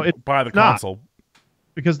 buy the console.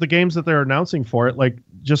 Because the games that they're announcing for it, like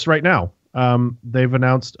just right now, they've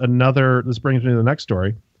announced another. This brings me to the next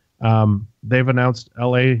story. They've announced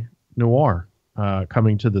L.A. Noire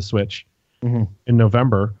coming to the Switch in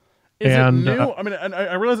November. Is it new? I mean,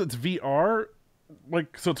 I realize it's VR,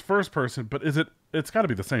 like, so it's first person, but it's got to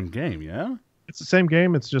be the same game, yeah? It's the same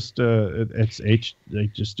game. It's just they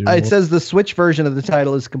just do. It says the Switch version of the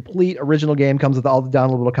title is complete. Original game comes with all the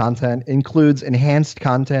downloadable content, includes enhanced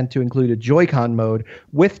content to include a Joy-Con mode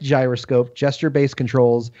with gyroscope, gesture-based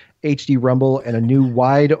controls, HD rumble, and a new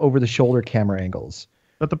wide over-the-shoulder camera angles.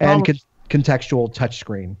 But the problem, and contextual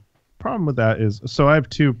touchscreen. Problem with that is, so I have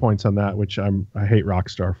 2 points on that, which I hate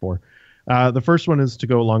Rockstar for. The first one is to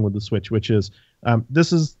go along with the Switch, which is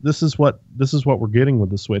this is what we're getting with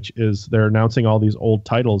the Switch. Is they're announcing all these old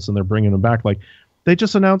titles and they're bringing them back. Like, they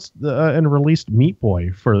just announced and released Meat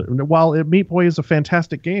Boy. While Meat Boy is a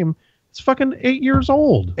fantastic game, it's fucking 8 years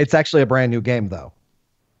old. It's actually a brand new game, though.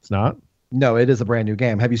 It's not? No, it is a brand new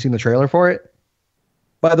game. Have you seen the trailer for it?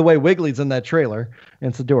 By the way, Wiggly's in that trailer,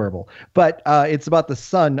 and it's adorable. But it's about the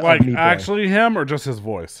son of Meat Boy. Actually him, or just his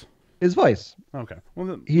voice? His voice. Okay.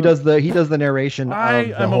 Well, he does the narration. I of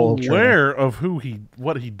the am whole aware trailer. of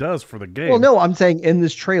what he does for the game. Well, no, I'm saying in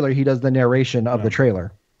this trailer he does the narration of the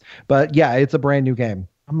trailer. But yeah, it's a brand new game.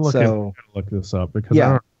 I'm looking. So, to look this up because I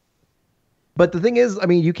don't. But the thing is, I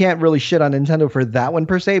mean, you can't really shit on Nintendo for that one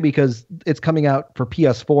per se, because it's coming out for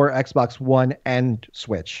PS4, Xbox One, and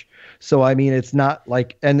Switch. So I mean, it's not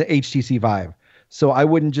like, and the HTC Vive. So I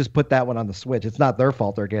wouldn't just put that one on the Switch. It's not their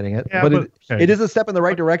fault they're getting it. Yeah, but it is a step in the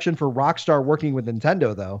right direction for Rockstar working with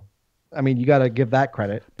Nintendo, though. I mean, you got to give that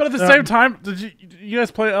credit. But at the same time, did you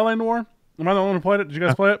guys play L.A. Noire? Am I the only one who played it? Did you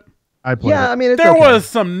guys play it? I played it. I mean, there was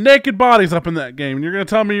some naked bodies up in that game. And you're going to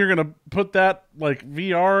tell me you're going to put that, like,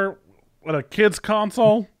 VR at a kid's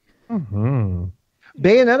console? Mm-hmm.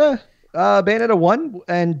 Bayonetta 1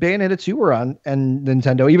 and Bayonetta 2 were on and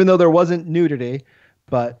Nintendo, even though there wasn't nudity.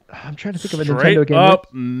 But I'm trying to think of a Nintendo game. Straight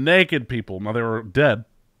up naked people. Now, they were dead.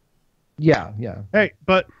 Yeah. Hey,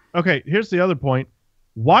 but, okay, here's the other point.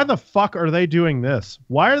 Why the fuck are they doing this?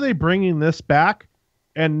 Why are they bringing this back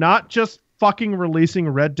and not just fucking releasing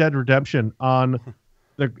Red Dead Redemption on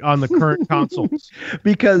the current consoles?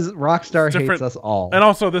 Because Rockstar hates us all. And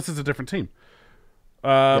also, this is a different team.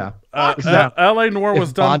 L.A. Noire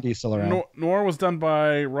was done. Bondi's still around. Noire was done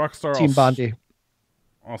by Rockstar Team Bondi.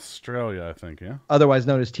 Australia, I think, yeah. Otherwise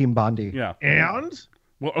known as Team Bondi. Yeah. And?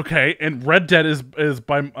 Well, okay, and Red Dead is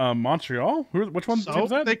by Montreal. Which one? So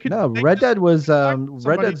that? Red Dead was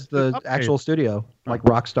Red Dead's the actual studio, like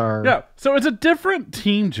Rockstar. Yeah, so it's a different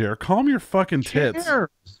team, Jer. Calm your fucking tits.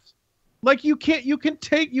 Like you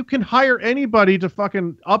can hire anybody to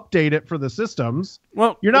fucking update it for the systems.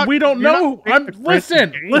 Well, you're not. We don't you're know.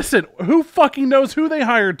 Listen. Who fucking knows who they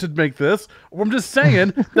hired to make this? I'm just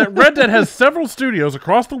saying that Red Dead has several studios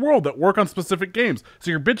across the world that work on specific games.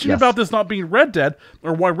 So you're bitching about this not being Red Dead,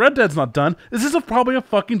 or why Red Dead's not done. This is probably a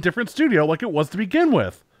fucking different studio, like it was to begin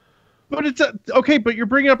with. But it's okay. But you're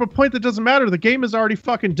bringing up a point that doesn't matter. The game is already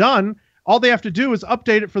fucking done. All they have to do is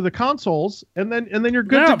update it for the consoles, and then you're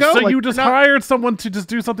good to go. So you just hired someone to just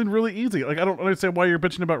do something really easy. Like I don't understand why you're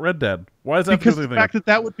bitching about Red Dead. Why is that? Because the fact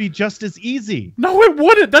that would be just as easy. No, it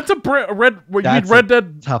wouldn't. That's you mean Red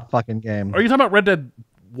Dead? Tough fucking game. Are you talking about Red Dead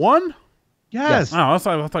 1? Yes. Oh, I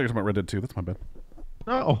thought you were talking about Red Dead 2. That's my bad.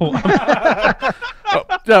 No.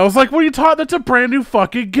 Yeah, I was like, what are you talking? That's a brand new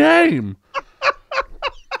fucking game.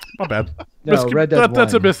 My bad. No, Red Dead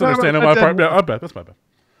that's a misunderstanding on my part. Yeah, that's my bad.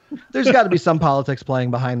 There's got to be some politics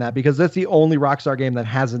playing behind that because that's the only Rockstar game that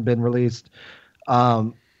hasn't been released.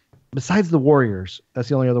 Besides the Warriors, that's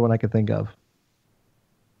the only other one I could think of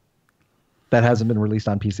that hasn't been released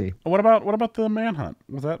on PC. What about the Manhunt?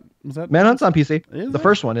 Was that Manhunt's on PC? Is the it?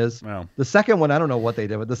 First one is. Oh. The second one, I don't know what they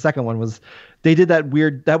did, but the second one was they did that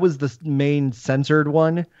weird. That was the main censored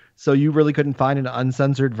one, so you really couldn't find an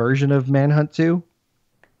uncensored version of Manhunt 2.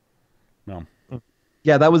 No.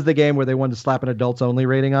 Yeah, that was the game where they wanted to slap an adults only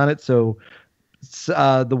rating on it. So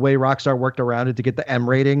the way Rockstar worked around it to get the M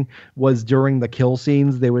rating was during the kill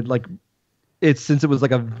scenes, they would since it was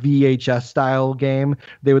like a VHS style game,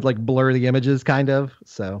 they would like blur the images kind of.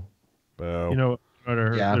 So, you know,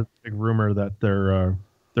 there's a big rumor that they're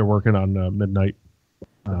working on Midnight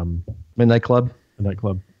Club. Midnight Club.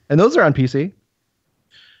 And those are on PC.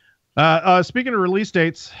 Speaking of release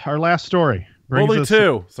dates, our last story. Bully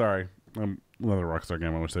 2. Sorry. Another Rockstar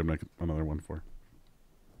game I wish they'd make another one for.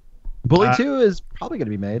 Bully 2 is probably going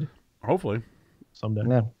to be made. Hopefully. Someday.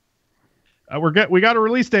 Yeah. We got a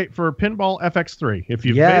release date for Pinball FX3. If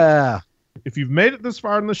you've made it this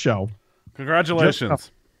far in the show,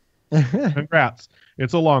 congratulations. Congrats.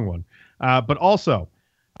 It's a long one. But also,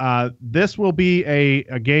 this will be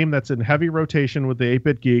a game that's in heavy rotation with the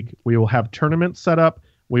 8-Bit Geek. We will have tournaments set up.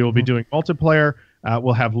 We will be doing multiplayer.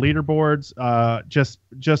 We'll have leaderboards.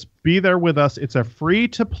 Just be there with us. It's a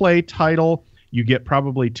free-to-play title. You get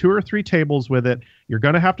probably 2 or 3 tables with it. You're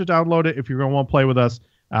going to have to download it if you're going to want to play with us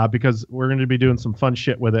because we're going to be doing some fun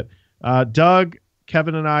shit with it. Doug,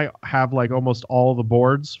 Kevin, and I have like almost all the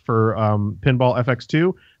boards for Pinball FX2.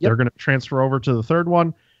 Yep. They're going to transfer over to the third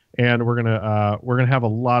one, and we're gonna have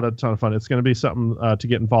a ton of fun. It's going to be something to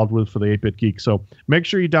get involved with for the 8-Bit Geek. So make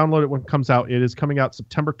sure you download it when it comes out. It is coming out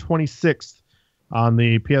September 26th. On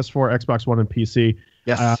the PS4, Xbox One, and PC.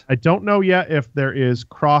 Yes. I don't know yet if there is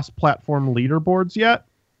cross-platform leaderboards yet,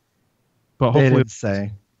 but hopefully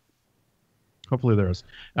there is.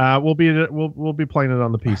 We'll be playing it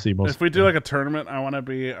on the PC most. If we do like a tournament, I want to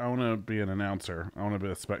be an announcer. I want to be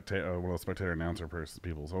a spectator, one of the spectator announcer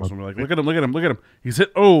people. So I was like, look at him. He's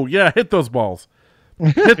hit. Oh yeah, hit those balls.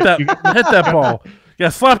 Hit that ball. Yeah,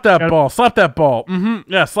 slap that ball. Slap that ball.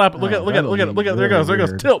 Mm-hmm. Yeah, slap it. Look at it. There it goes.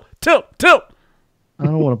 Tilt. I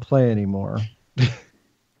don't want to play anymore.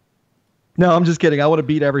 No, I'm just kidding. I want to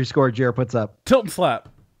beat every score Jared puts up. Tilt and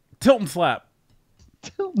slap.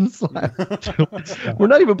 We're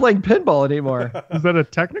not even playing pinball anymore. Is that a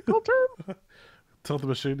technical term? Tilt the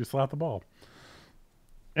machine, you slap the ball.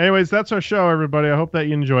 Anyways, that's our show, everybody. I hope that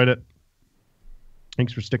you enjoyed it.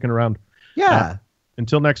 Thanks for sticking around. Yeah.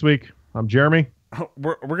 Until next week, I'm Jeremy.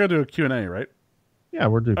 We're gonna do a Q&A, right? Yeah,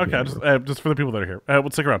 we're doing. Okay, just for the people that are here. We'll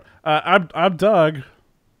stick around. I'm Doug.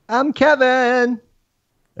 I'm Kevin.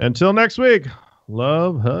 Until next week,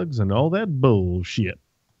 love, hugs, and all that bullshit.